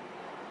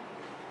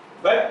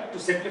 But to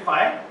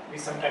simplify, we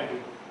sometimes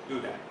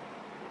do that.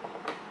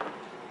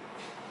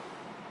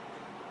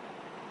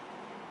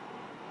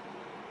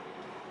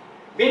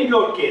 Wind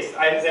load case,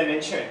 as I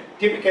mentioned,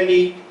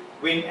 typically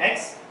wind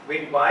x,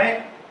 wind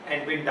y,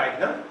 and wind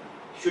diagonal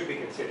should be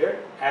considered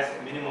as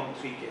a minimum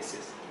 3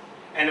 cases.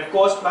 And of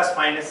course, plus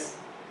minus,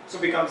 so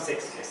becomes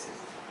 6 cases.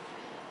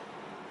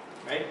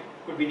 Right?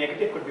 Could be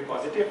negative, could be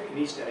positive in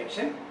each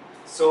direction.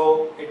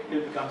 So it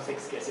will become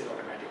 6 cases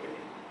automatically.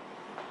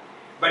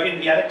 But in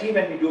reality,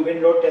 when we do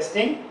wind load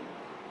testing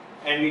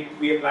and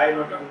we apply it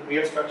on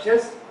real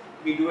structures,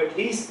 we do at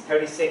least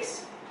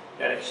 36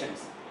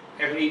 directions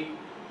every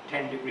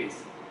 10 degrees.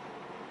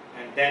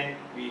 And then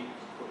we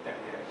put them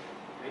there.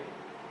 Right?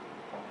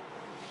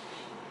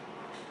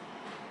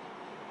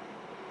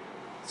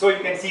 So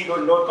you can see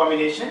those load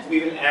combinations.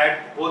 We will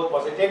add both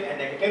positive and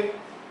negative,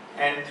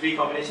 and 3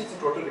 combinations. The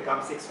total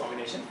becomes 6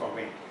 combinations for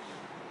wind.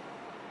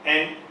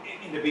 And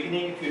in the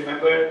beginning, if you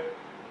remember,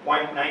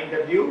 0.9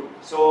 W,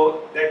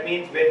 so that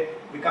means when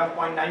it becomes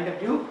 0.9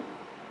 W,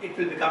 it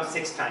will become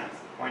 6 times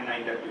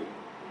 0.9 W.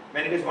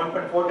 When it is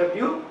 1.4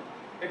 W,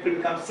 it will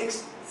become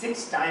 6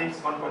 times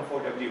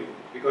 1.4 W,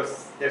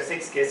 because there are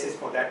 6 cases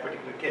for that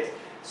particular case.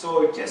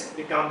 So it just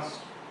becomes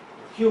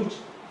a huge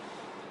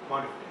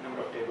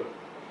number of tables.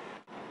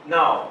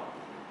 Now,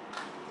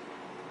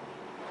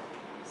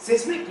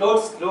 seismic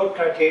load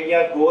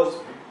criteria goes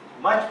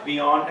much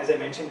beyond, as I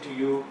mentioned to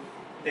you,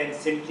 than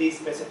simply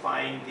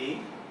specifying the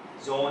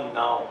zone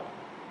now.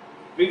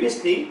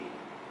 Previously,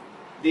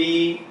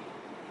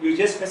 you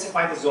just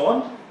specify the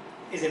zone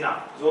is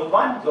enough. Zone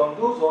 1, zone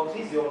 2, zone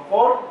 3, zone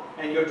 4,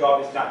 and your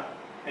job is done.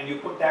 And you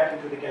put that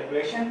into the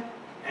calculation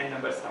and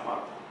numbers come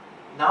out.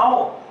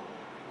 Now,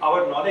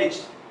 our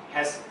knowledge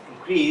has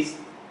increased,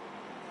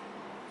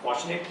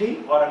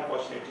 fortunately or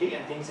unfortunately,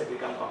 and things have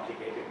become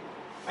complicated.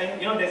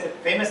 And there's a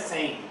famous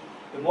saying,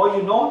 the more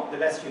you know, the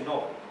less you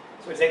know.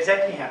 So it's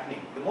exactly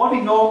happening. The more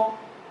we know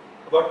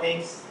about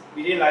things,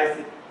 we realize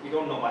that we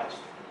don't know much.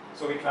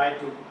 So we try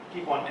to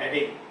keep on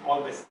adding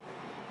all this.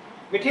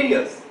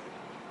 Materials.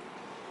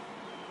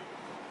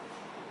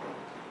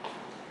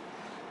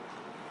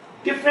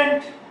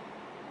 Different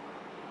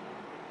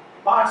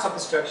parts of the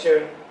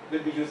structure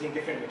will be using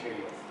different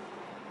materials.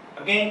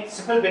 Again,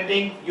 simple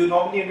building, you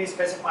normally only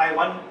specify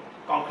one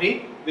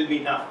concrete will be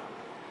enough.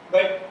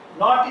 But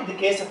not in the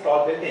case of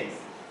tall buildings.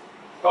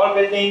 Tall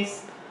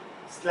buildings,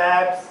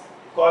 slabs,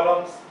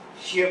 columns,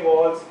 shear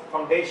walls,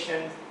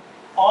 foundations,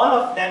 all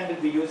of them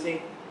will be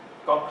using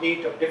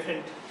concrete of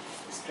different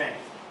strength.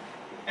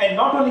 And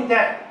not only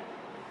that,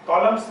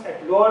 columns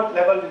at lower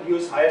level will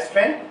use higher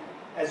strength.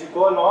 As you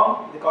go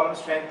along, the column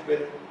strength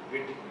will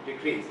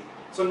decrease.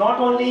 So not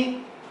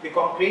only the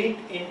concrete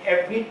in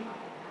every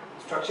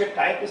structure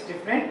type is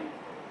different,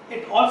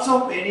 it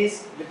also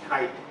varies with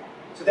height.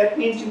 So that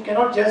means you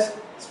cannot just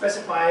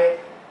specify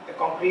a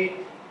concrete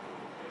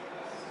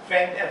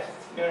strength of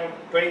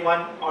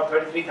 21 or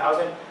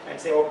 33,000 and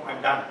say, oh,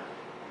 I'm done.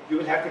 You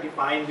will have to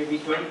define maybe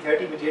 20,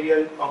 30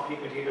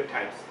 concrete material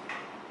types,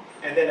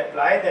 and then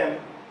apply them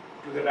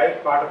to the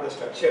right part of the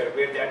structure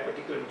where that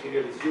particular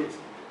material is used.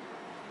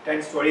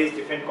 10 stories,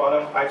 different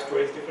column, 5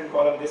 stories, different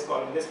column, this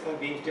column,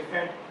 beams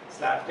different,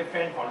 slabs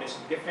different,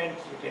 foundation different,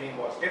 retaining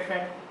walls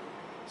different.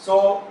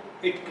 So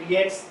it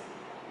creates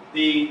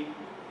the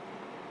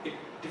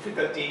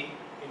difficulty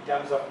in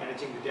terms of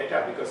managing the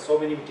data, because so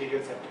many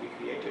materials have to be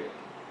created.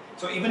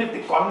 So even if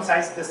the column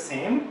size is the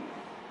same,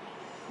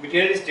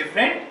 material is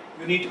different,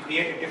 you need to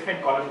create a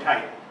different column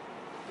type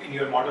in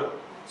your model.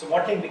 So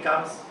modeling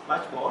becomes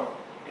much more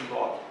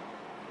involved.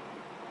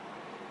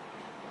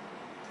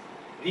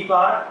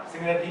 Rebar,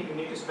 similarly, you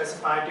need to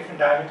specify different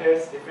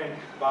diameters, different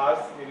bars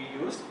may be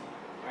used,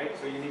 right?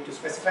 So you need to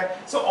specify.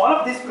 So all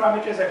of these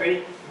parameters are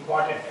very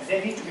important and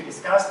they need to be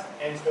discussed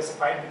and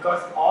specified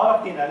because all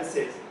of the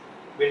analysis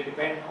will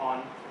depend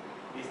on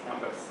these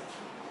numbers.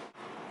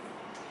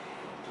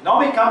 Now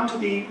we come to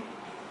the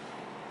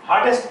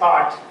hardest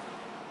part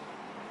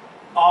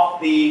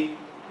of the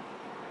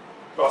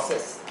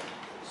process.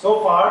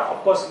 So far,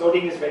 of course,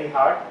 loading is very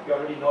hard, you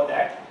already know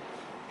that.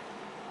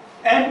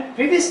 And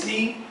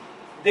previously,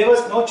 there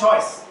was no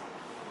choice.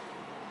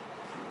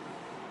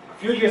 A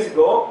few years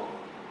ago,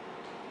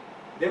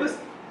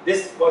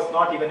 this was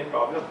not even a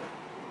problem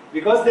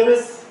because there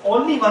is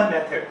only one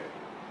method,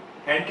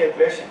 hand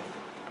calculation.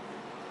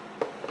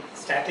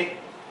 Static,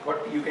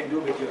 what you can do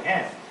with your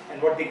hand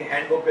and what the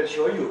handbook will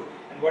show you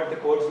and what the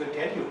codes will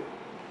tell you.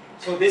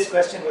 So this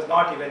question was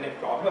not even a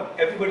problem.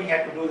 Everybody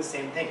had to do the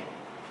same thing.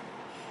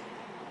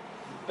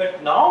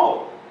 But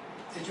now,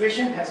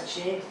 situation has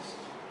changed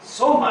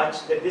so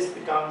much that this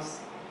becomes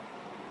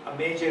a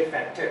major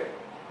factor.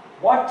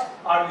 What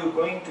are you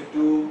going to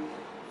do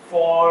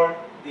for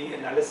the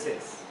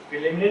analysis?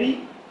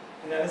 Preliminary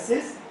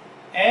analysis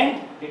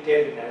and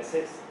detailed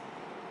analysis.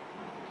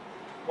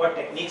 What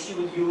techniques you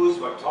will use,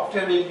 what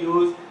software you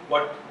will use,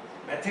 what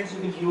methods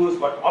you will use,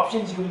 what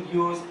options you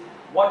will use,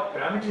 what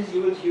parameters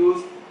you will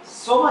use.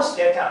 So much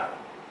data,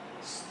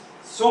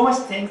 so much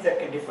things that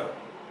can differ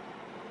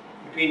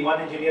between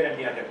one engineer and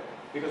the other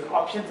because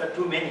options are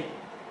too many.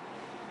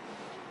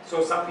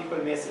 So some people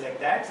may select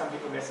that, some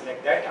people may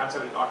select that, answer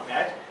will not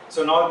match.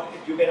 So now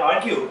you can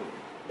argue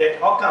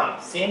that how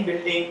come same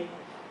building,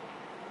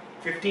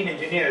 15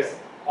 engineers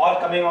all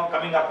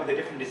coming up with a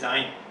different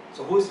design.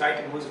 So who is right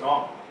and who is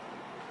wrong?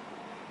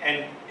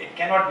 And it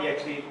cannot be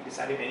actually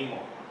decided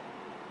anymore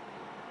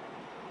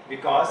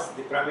because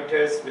the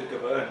parameters will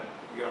govern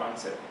your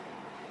answer.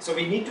 So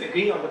we need to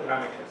agree on the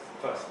parameters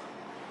first.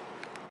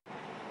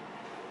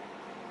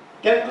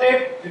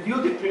 Calculate,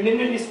 review the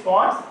preliminary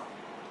response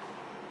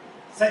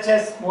such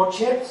as mode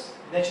shapes,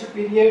 natural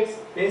periods,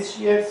 base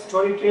shear,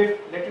 story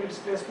drift, lateral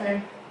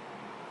displacement,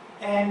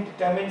 and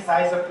determine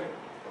size of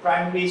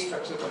primary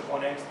structural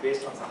components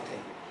based on something.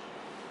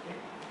 Okay.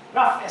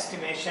 Rough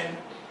estimation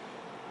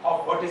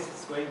of what is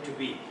going to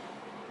be.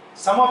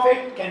 Some of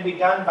it can be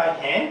done by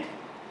hand,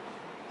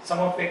 some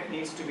of it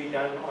needs to be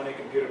done on a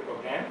computer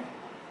program,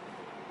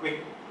 quick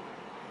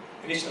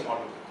initial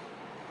model.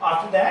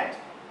 After that,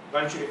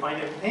 once you define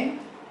everything,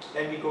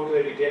 then we go to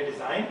the detailed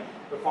design,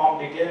 perform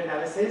detailed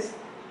analysis,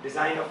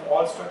 design of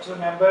all structural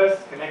members,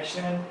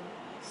 connection,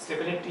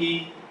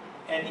 stability,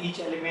 and each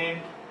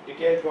element,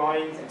 detailed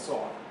drawings, and so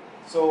on.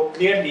 So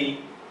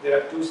clearly, there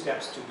are 2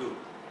 steps to do.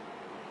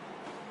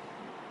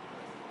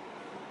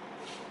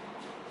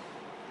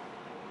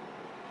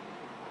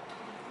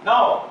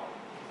 Now,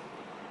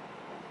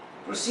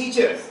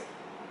 procedures.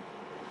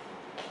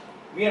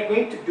 We are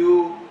going to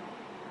do,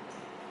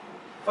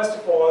 first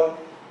of all,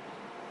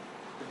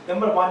 the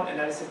number one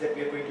analysis that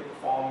we are going to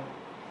perform.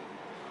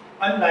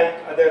 Unlike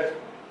other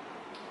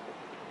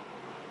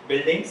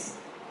buildings,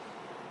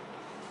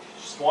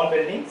 small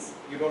buildings,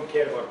 you don't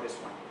care about this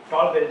one.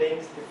 Tall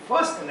buildings, the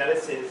first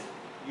analysis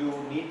you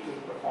need to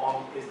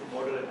perform is the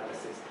modal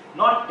analysis.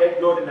 Not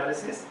dead load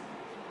analysis,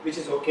 which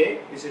is okay,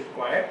 which is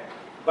required,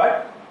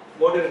 but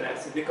modal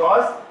analysis,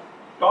 because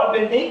tall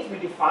buildings we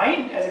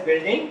defined as a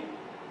building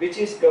which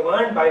is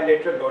governed by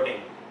lateral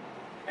loading,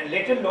 and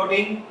lateral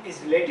loading is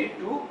related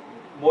to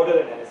modal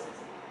analysis.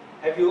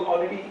 Have you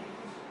already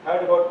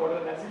heard about modal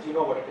analysis? You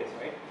know what it is,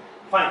 right?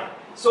 Fine.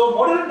 So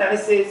modal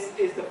analysis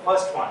is the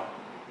first one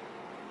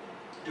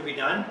to be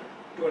done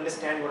to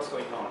understand what's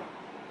going on,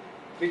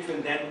 which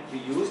will then be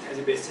used as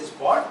a basis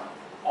for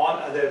all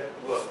other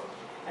work.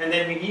 And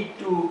then we need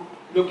to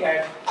look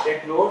at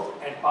dead load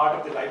and part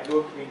of the live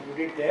load to be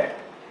included there,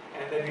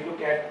 and then we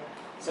look at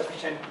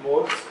sufficient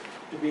modes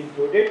to be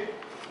included.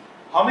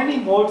 How many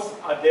modes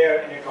are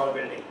there in a tall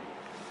building?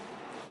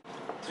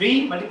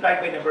 3 multiplied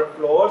by number of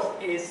floors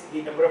is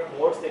the number of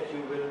modes that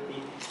you will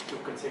need to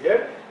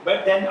consider,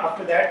 but then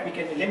after that we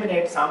can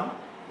eliminate some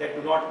that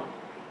do not,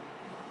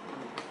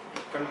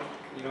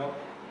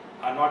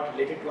 are not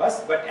related to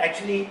us, but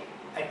actually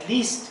at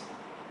least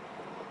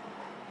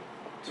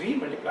 3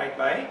 multiplied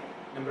by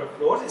number of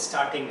floors is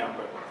starting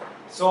number.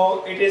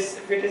 So it is,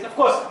 if it is, of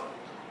course,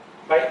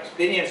 by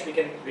experience we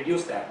can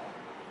reduce that,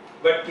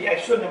 but the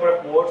actual number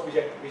of modes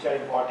which are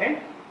important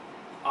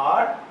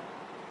are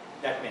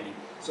that many.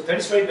 So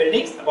 30-story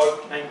buildings,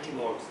 about 90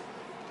 modes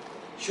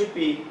should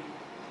be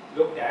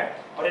looked at,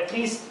 or at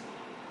least,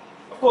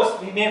 of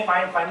course, we may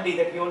find finally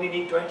that we only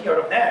need 20 out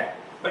of that,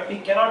 but we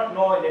cannot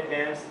know in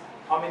advance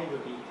how many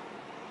we need.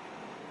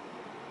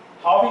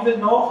 How we will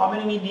know how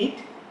many we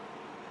need?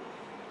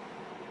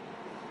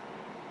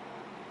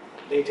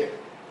 Later.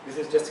 This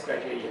is just a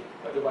criteria,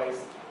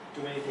 otherwise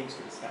too many things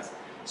to discuss.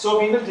 So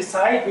we will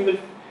decide,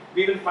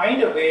 we will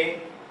find a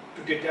way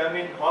to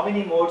determine how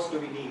many modes do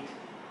we need.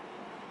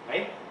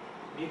 right?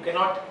 You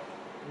cannot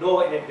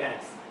know in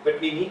advance, but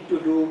we need to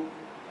do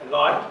a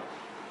lot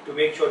to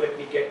make sure that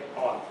we get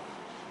all.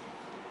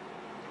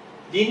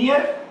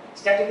 Linear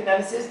static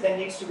analysis then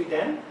needs to be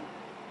done.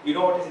 You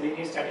know what is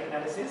linear static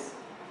analysis?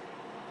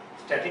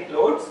 Static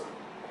loads,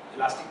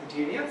 elastic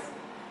materials.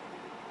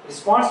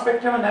 Response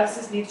spectrum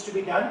analysis needs to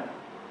be done.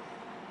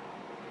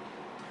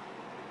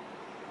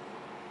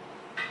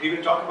 We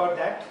will talk about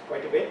that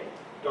quite a bit.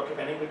 Dr.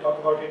 Penning will talk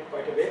about it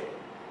quite a bit.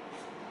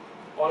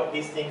 All of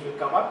these things will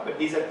come up, but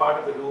these are part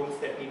of the rules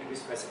that need to be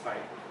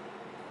specified.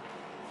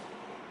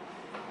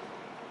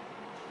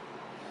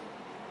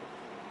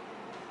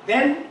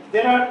 Then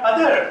there are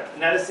other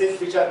analyses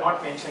which are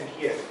not mentioned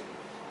here.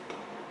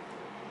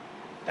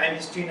 Time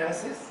history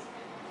analysis,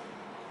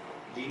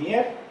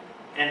 linear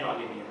and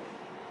nonlinear.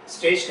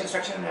 Stage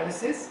construction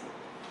analysis,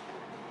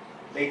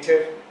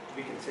 later to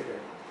be considered.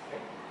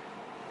 Okay.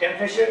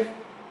 Temperature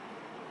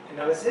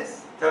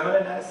analysis, thermal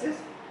analysis,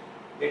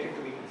 later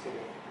to be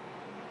considered.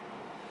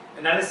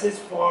 Analysis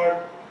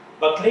for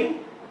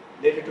buckling,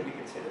 later to be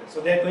considered.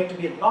 So there are going to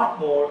be a lot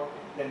more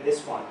than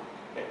this one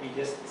that we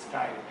just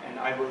described, and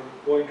I will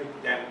go into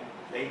them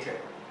later.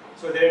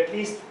 So there are at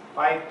least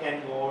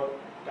 5-10 more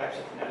types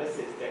of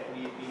analysis that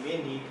we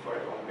may need for a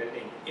tall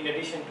building, in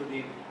addition to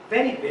the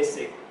very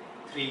basic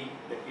 3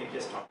 that we have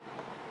just talked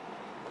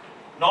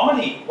about.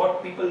 Normally,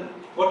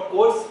 what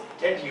codes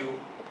tell you,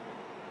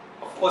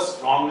 of course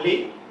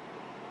wrongly,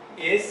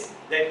 is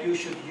that you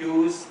should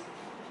use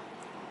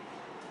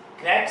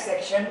crack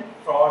section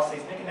for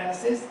seismic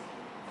analysis.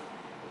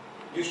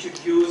 You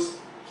should use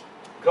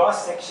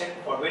cross section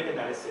for wind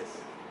analysis.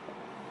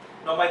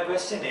 Now my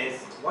question is,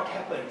 what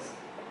happens?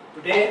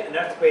 Today an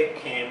earthquake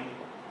came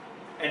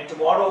and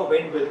tomorrow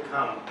wind will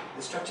come.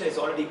 The structure is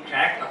already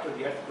cracked after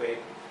the earthquake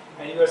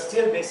and you are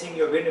still basing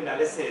your wind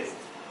analysis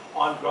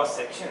on cross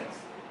sections.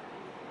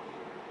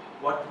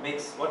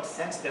 What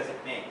sense does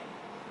it make,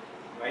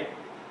 right?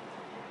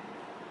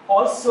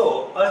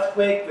 Also,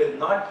 earthquake will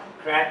not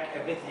crack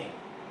everything,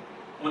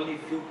 only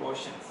few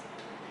portions.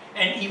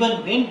 And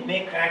even wind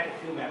may crack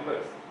a few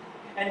members.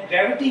 And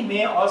gravity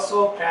may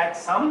also crack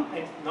some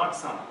and not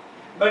some.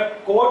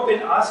 But code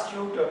will ask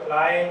you to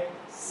apply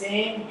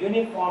same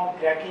uniform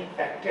cracking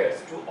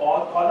factors to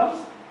all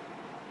columns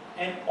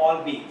and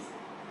all beams.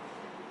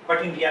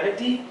 But in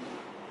reality,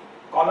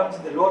 columns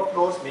in the lower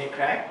floors may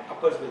crack,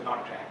 uppers will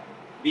not crack.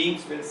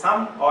 Beams will,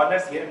 some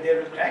corners here and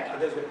there will crack,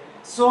 others will.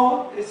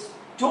 So it's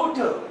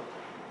total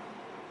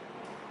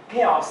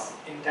chaos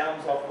in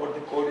terms of what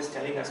the code is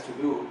telling us to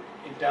do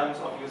in terms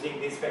of using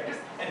these factors.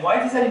 And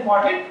why these are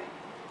important?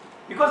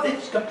 Because they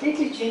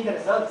completely change the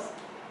results.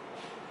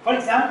 For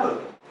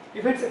example,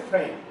 if it's a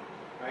frame,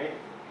 right,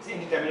 it's an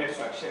indeterminate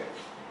structure,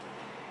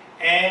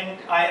 and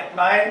I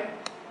apply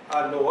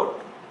a load,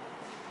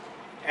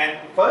 and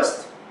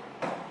first,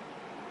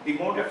 the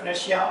moment of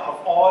inertia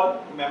of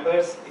all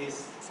members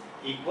is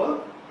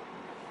equal,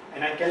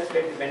 and I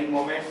calculate the bending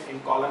moment in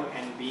column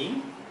and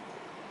beam.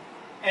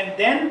 And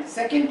then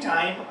second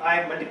time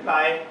I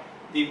multiply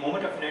the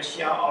moment of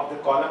inertia of the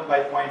column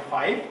by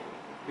 0.5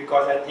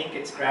 because I think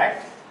it's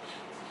cracked.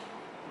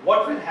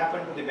 What will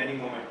happen to the bending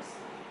moments?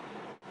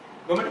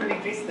 Moment will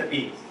increase in the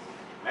beams,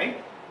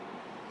 right?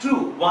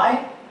 True.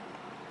 Why?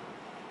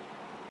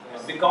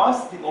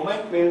 Because the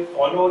moment will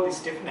follow the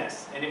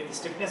stiffness, and if the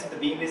stiffness of the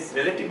beam is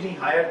relatively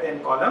higher than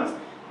columns,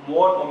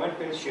 more moment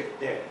will shift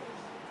there.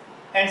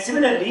 And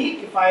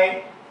similarly, if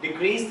I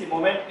decrease the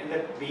moment in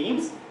the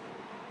beams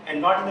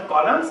and not in the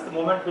columns, the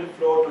moment will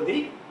flow to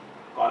the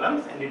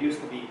columns and reduce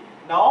the beam.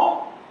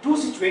 Now, two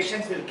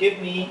situations will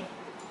give me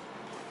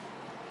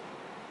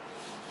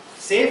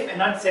safe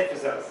and unsafe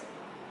results.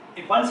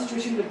 If one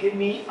situation will give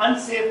me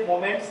unsafe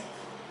moments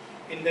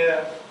in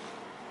the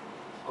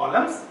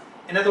columns,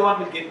 another one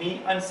will give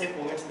me unsafe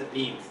moments in the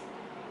beams.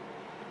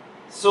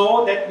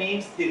 So that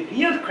means the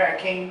real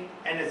cracking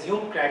and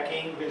assumed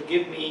cracking will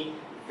give me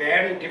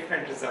very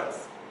different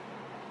results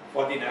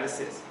for the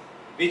analysis,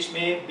 which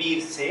may be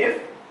safe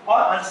or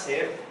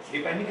unsafe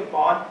depending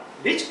upon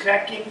which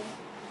cracking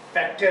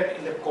factor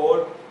in the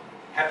code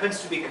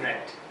happens to be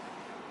correct,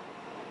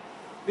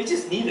 which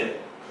is neither,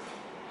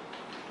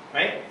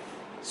 right?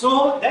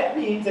 So that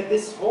means that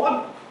this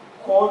whole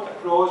code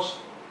approach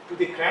to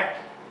the crack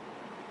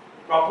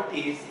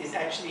properties is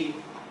actually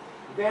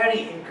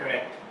very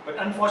incorrect, but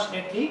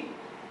unfortunately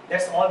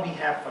that's all we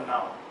have for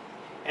now.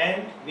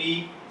 And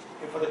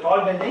for the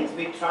tall buildings,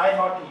 we try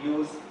not to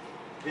use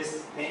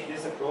this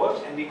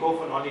approach and we go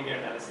for nonlinear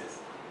analysis,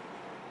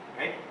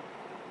 right?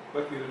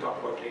 But we will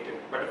talk about later.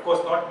 But of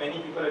course, not many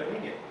people are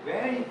doing it.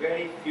 Very,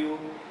 very few,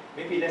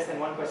 maybe less than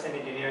 1%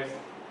 engineers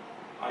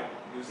are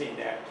using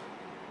that.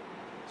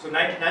 So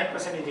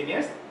 99%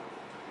 engineers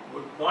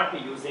would not be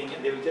using,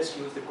 and they will just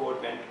use the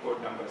code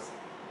numbers,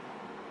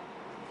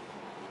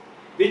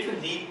 which will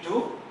lead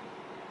to,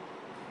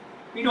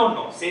 we don't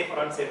know, safe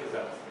or unsafe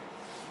results.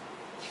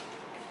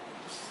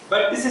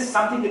 But this is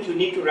something that you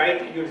need to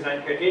write in your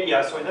design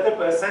criteria. So another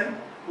person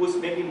who's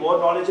maybe more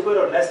knowledgeable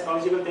or less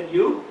knowledgeable than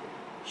you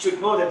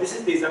should know that this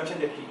is the assumption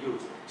that you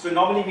use. So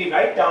normally we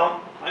write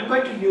down, I'm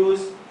going to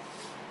use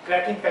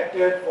cracking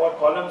factor for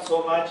column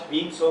so much,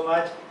 beam so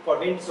much, for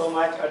wind so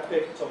much,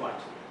 earthquake so much,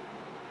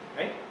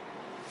 right?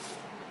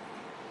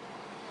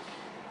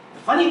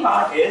 The funny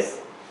part is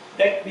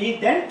that we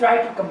then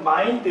try to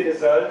combine the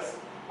results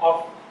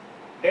of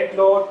dead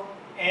load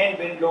and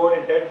wind load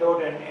and dead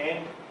load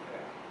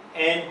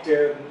and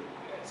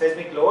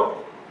seismic load,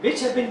 which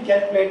have been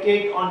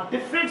calculated on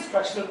different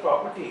structural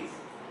properties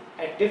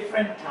at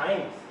different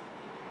times,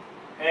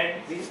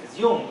 and we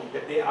assume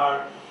that they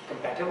are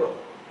compatible,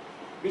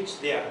 which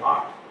they are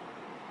not.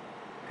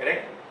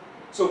 Correct?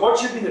 So what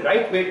should be the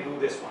right way to do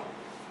this one?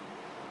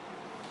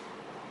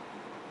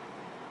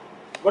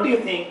 What do you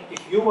think,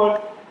 if you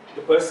were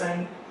the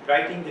person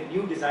writing the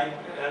new design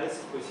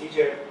analysis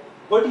procedure,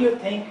 what do you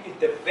think is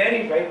the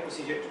very right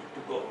procedure to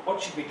go?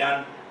 What should be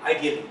done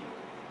ideally?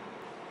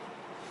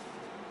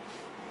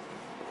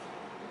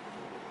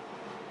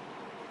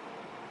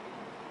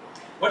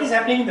 What is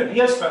happening in the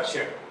real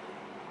structure?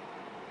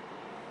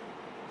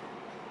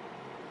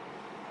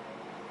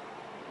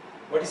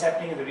 What is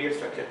happening in the real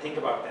structure? Think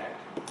about that.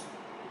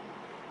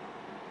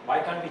 Why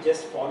can't we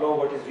just follow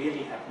what is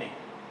really happening?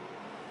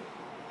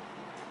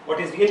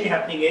 What is really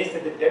happening is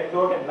that the dead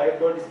load and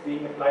live load is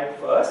being applied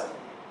first,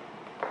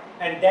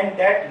 and then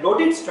that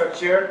loaded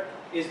structure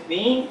is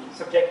being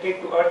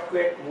subjected to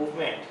earthquake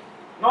movement.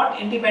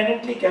 Not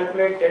independently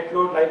calculate dead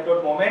load, live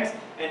load moments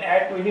and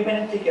add to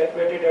independently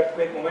calculated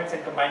earthquake moments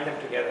and combine them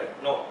together.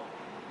 No.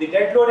 The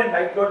dead load and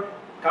live load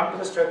come to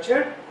the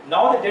structure.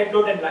 Now the dead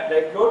load and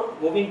live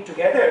load moving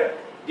together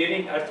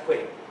during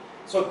earthquake.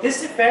 So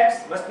this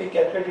effects must be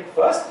calculated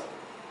first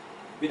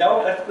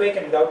without earthquake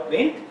and without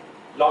wind,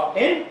 locked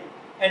in,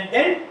 and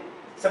then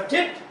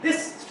subject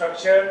this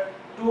structure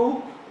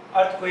to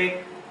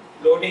earthquake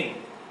loading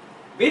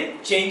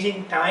with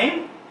changing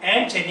time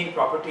and changing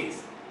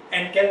properties,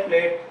 and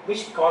calculate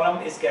which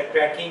column is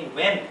cracking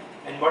when,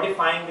 and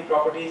modifying the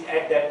properties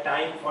at that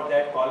time for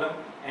that column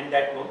and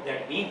that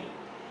beam.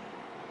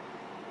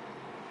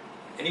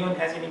 Anyone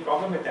has any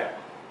problem with that?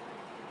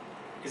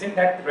 Isn't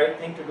that the right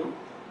thing to do?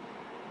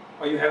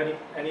 Or you have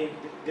any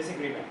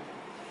disagreement?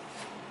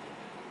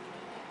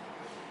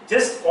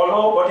 Just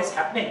follow what is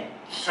happening.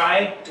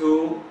 Try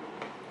to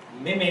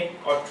mimic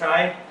or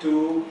try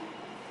to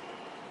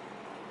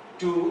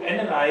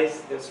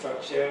analyze the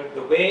structure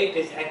the way it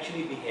is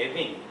actually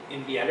behaving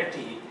in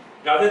reality,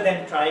 rather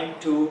than trying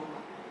to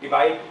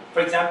divide.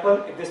 For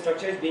example, if the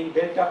structure is being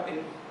built up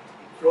in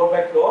floor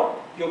by floor,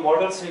 your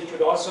model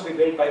should also be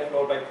built by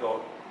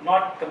floor,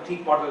 not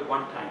complete model at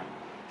one time.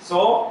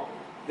 So,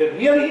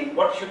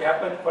 what should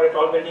happen for a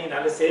tall building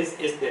analysis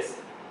is this.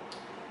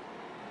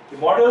 The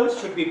model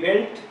should be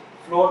built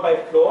floor by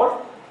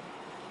floor,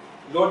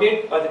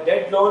 loaded by the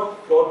dead load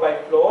floor by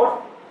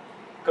floor,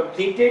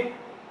 completed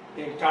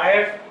the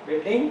entire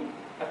building,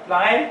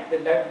 apply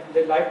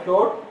the live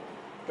load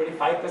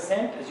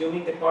 25%,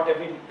 assuming that not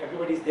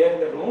everybody is there in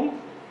the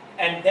room,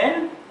 and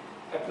then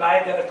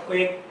apply the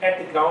earthquake at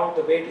the ground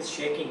the way it is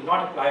shaking,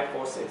 not apply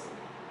forces.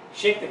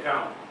 Shake the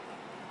ground,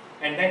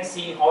 and then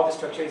see how the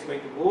structure is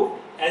going to move.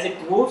 As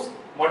it moves,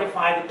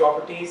 modify the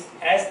properties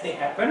as they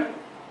happen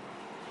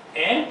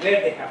and where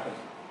they happen,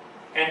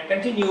 and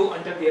continue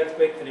until the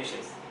earthquake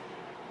finishes,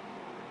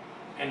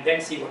 and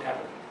then see what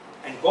happens.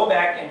 And go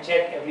back and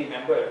check every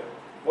member,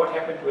 what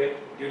happened to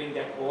it during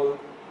that whole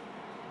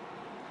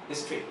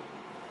history.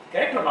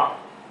 Correct or not?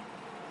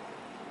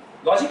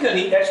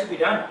 Logically, that should be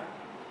done.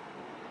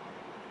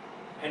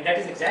 And that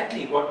is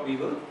exactly what we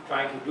will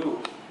try to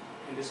do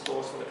in this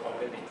course for the tall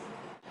buildings.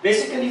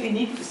 Basically, we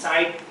need to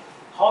decide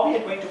how we are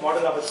going to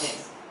model our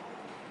things.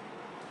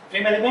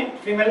 Frame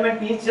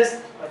element means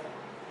just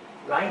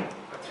a line,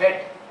 a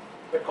thread.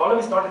 But column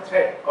is not a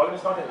thread, column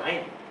is not a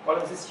line.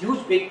 Column is this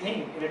huge big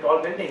thing in a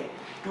tall building,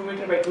 2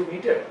 meter by 2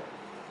 meter.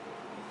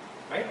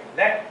 Right?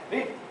 That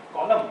big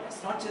column,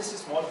 it's not just a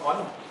small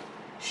column.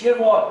 Shear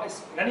wall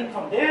is running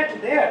from there to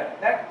there.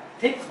 That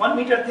thick, 1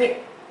 meter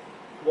thick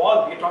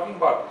wall we're talking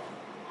about.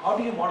 How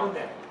do you model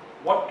them?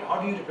 How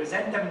do you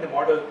represent them in the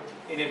model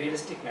in a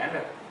realistic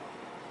manner?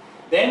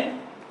 Then,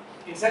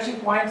 insertion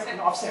points and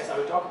offsets, I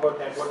will talk about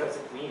that, what does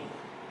it mean?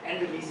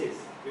 And releases,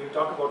 we will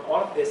talk about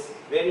all of this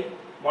very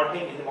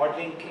modeling in the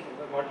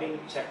modeling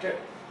chapter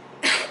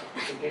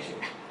presentation.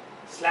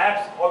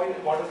 Slabs, how we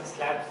will model the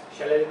slabs,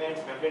 shell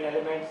elements, membrane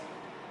elements,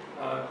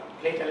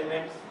 plate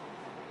elements,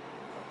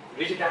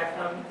 rigid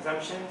diaphragm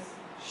assumptions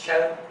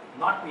shall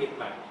not be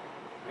applied,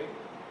 right?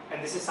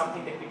 And this is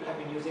something that people have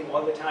been using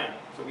all the time.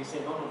 So we say,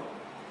 no,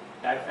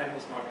 diaphragm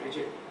is not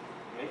rigid,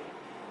 right?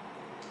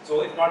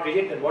 So if not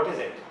rigid, then what is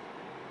it?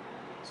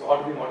 So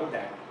how do we model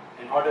that?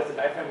 And how does the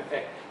diaphragm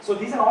affect? So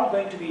these are all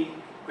going to be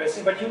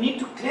questions, but you need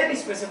to clearly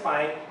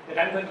specify that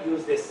I'm going to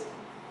use this.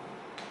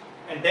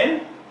 And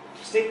then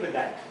stick with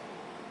that.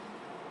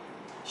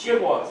 Shear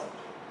walls,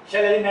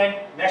 shell element,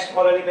 meshed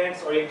wall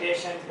elements,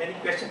 orientations, many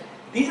questions.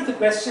 These are the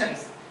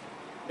questions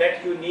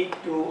that you need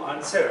to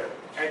answer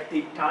at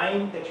the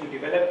time that you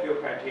develop your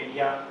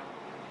criteria.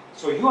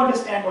 So you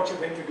understand what you're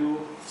going to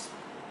do,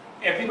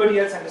 everybody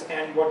else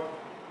understands what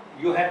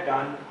you have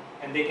done,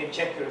 and they can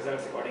check the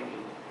results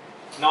accordingly.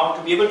 Now,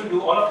 to be able to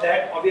do all of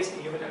that,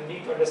 obviously you will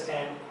need to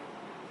understand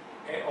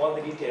all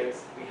the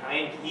details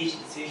behind each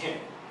decision,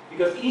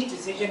 because each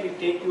decision will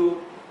take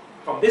you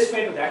from this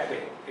way to that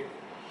way.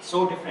 It's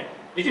so different.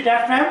 Rigid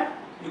diaphragm,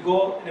 you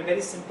go in a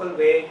very simple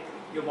way.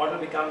 Your model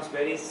becomes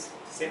very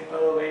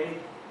simple, very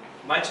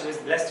much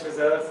with less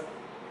results.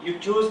 You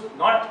choose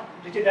not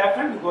rigid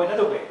diaphragm, you go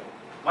another way.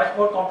 Much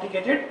more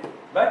complicated,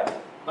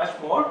 but much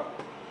more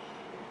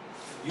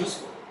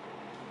useful.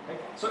 Right?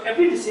 So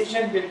every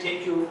decision will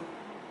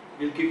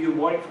give you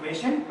more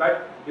information,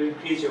 but will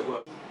increase your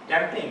work.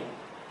 Damping.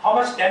 How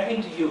much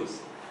damping to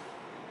use?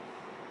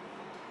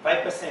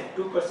 5%,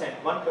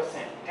 2%, 1%,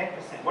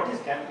 10%. What is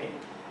damping?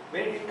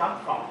 Where did it come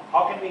from?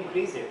 How can we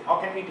increase it? How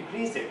can we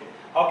decrease it?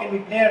 How can we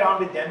play around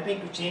with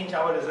damping to change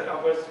our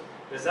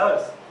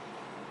results?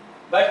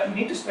 But you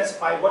need to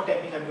specify what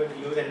damping I'm going to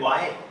use and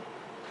why.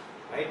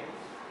 Right?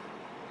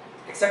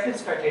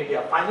 Acceptance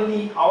criteria.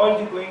 Finally, how are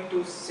you going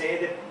to say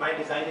that my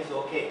design is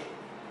okay?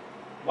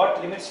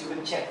 What limits you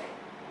will check?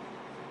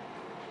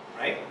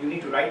 Right? You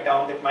need to write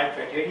down that my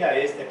criteria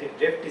is that if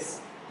drift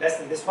is less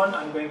than this one,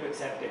 I'm going to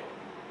accept it.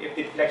 If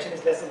the deflection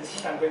is less than this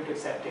one, I'm going to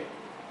accept it.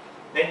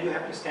 Then you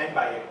have to stand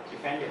by it,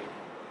 defend it.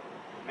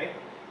 Right?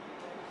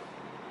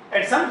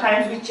 And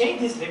sometimes we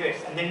change these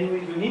limits, and then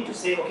you need to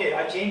say, okay,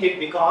 I changed it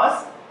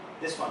because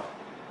this one.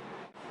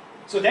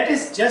 So that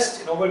is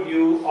just an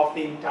overview of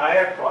the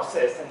entire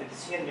process and the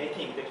decision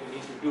making that you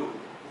need to do.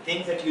 The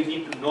things that you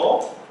need to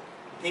know,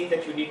 the things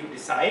that you need to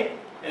decide,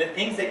 and the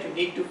things that you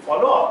need to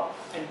follow up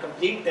and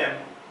complete them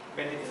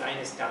when the design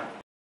is done.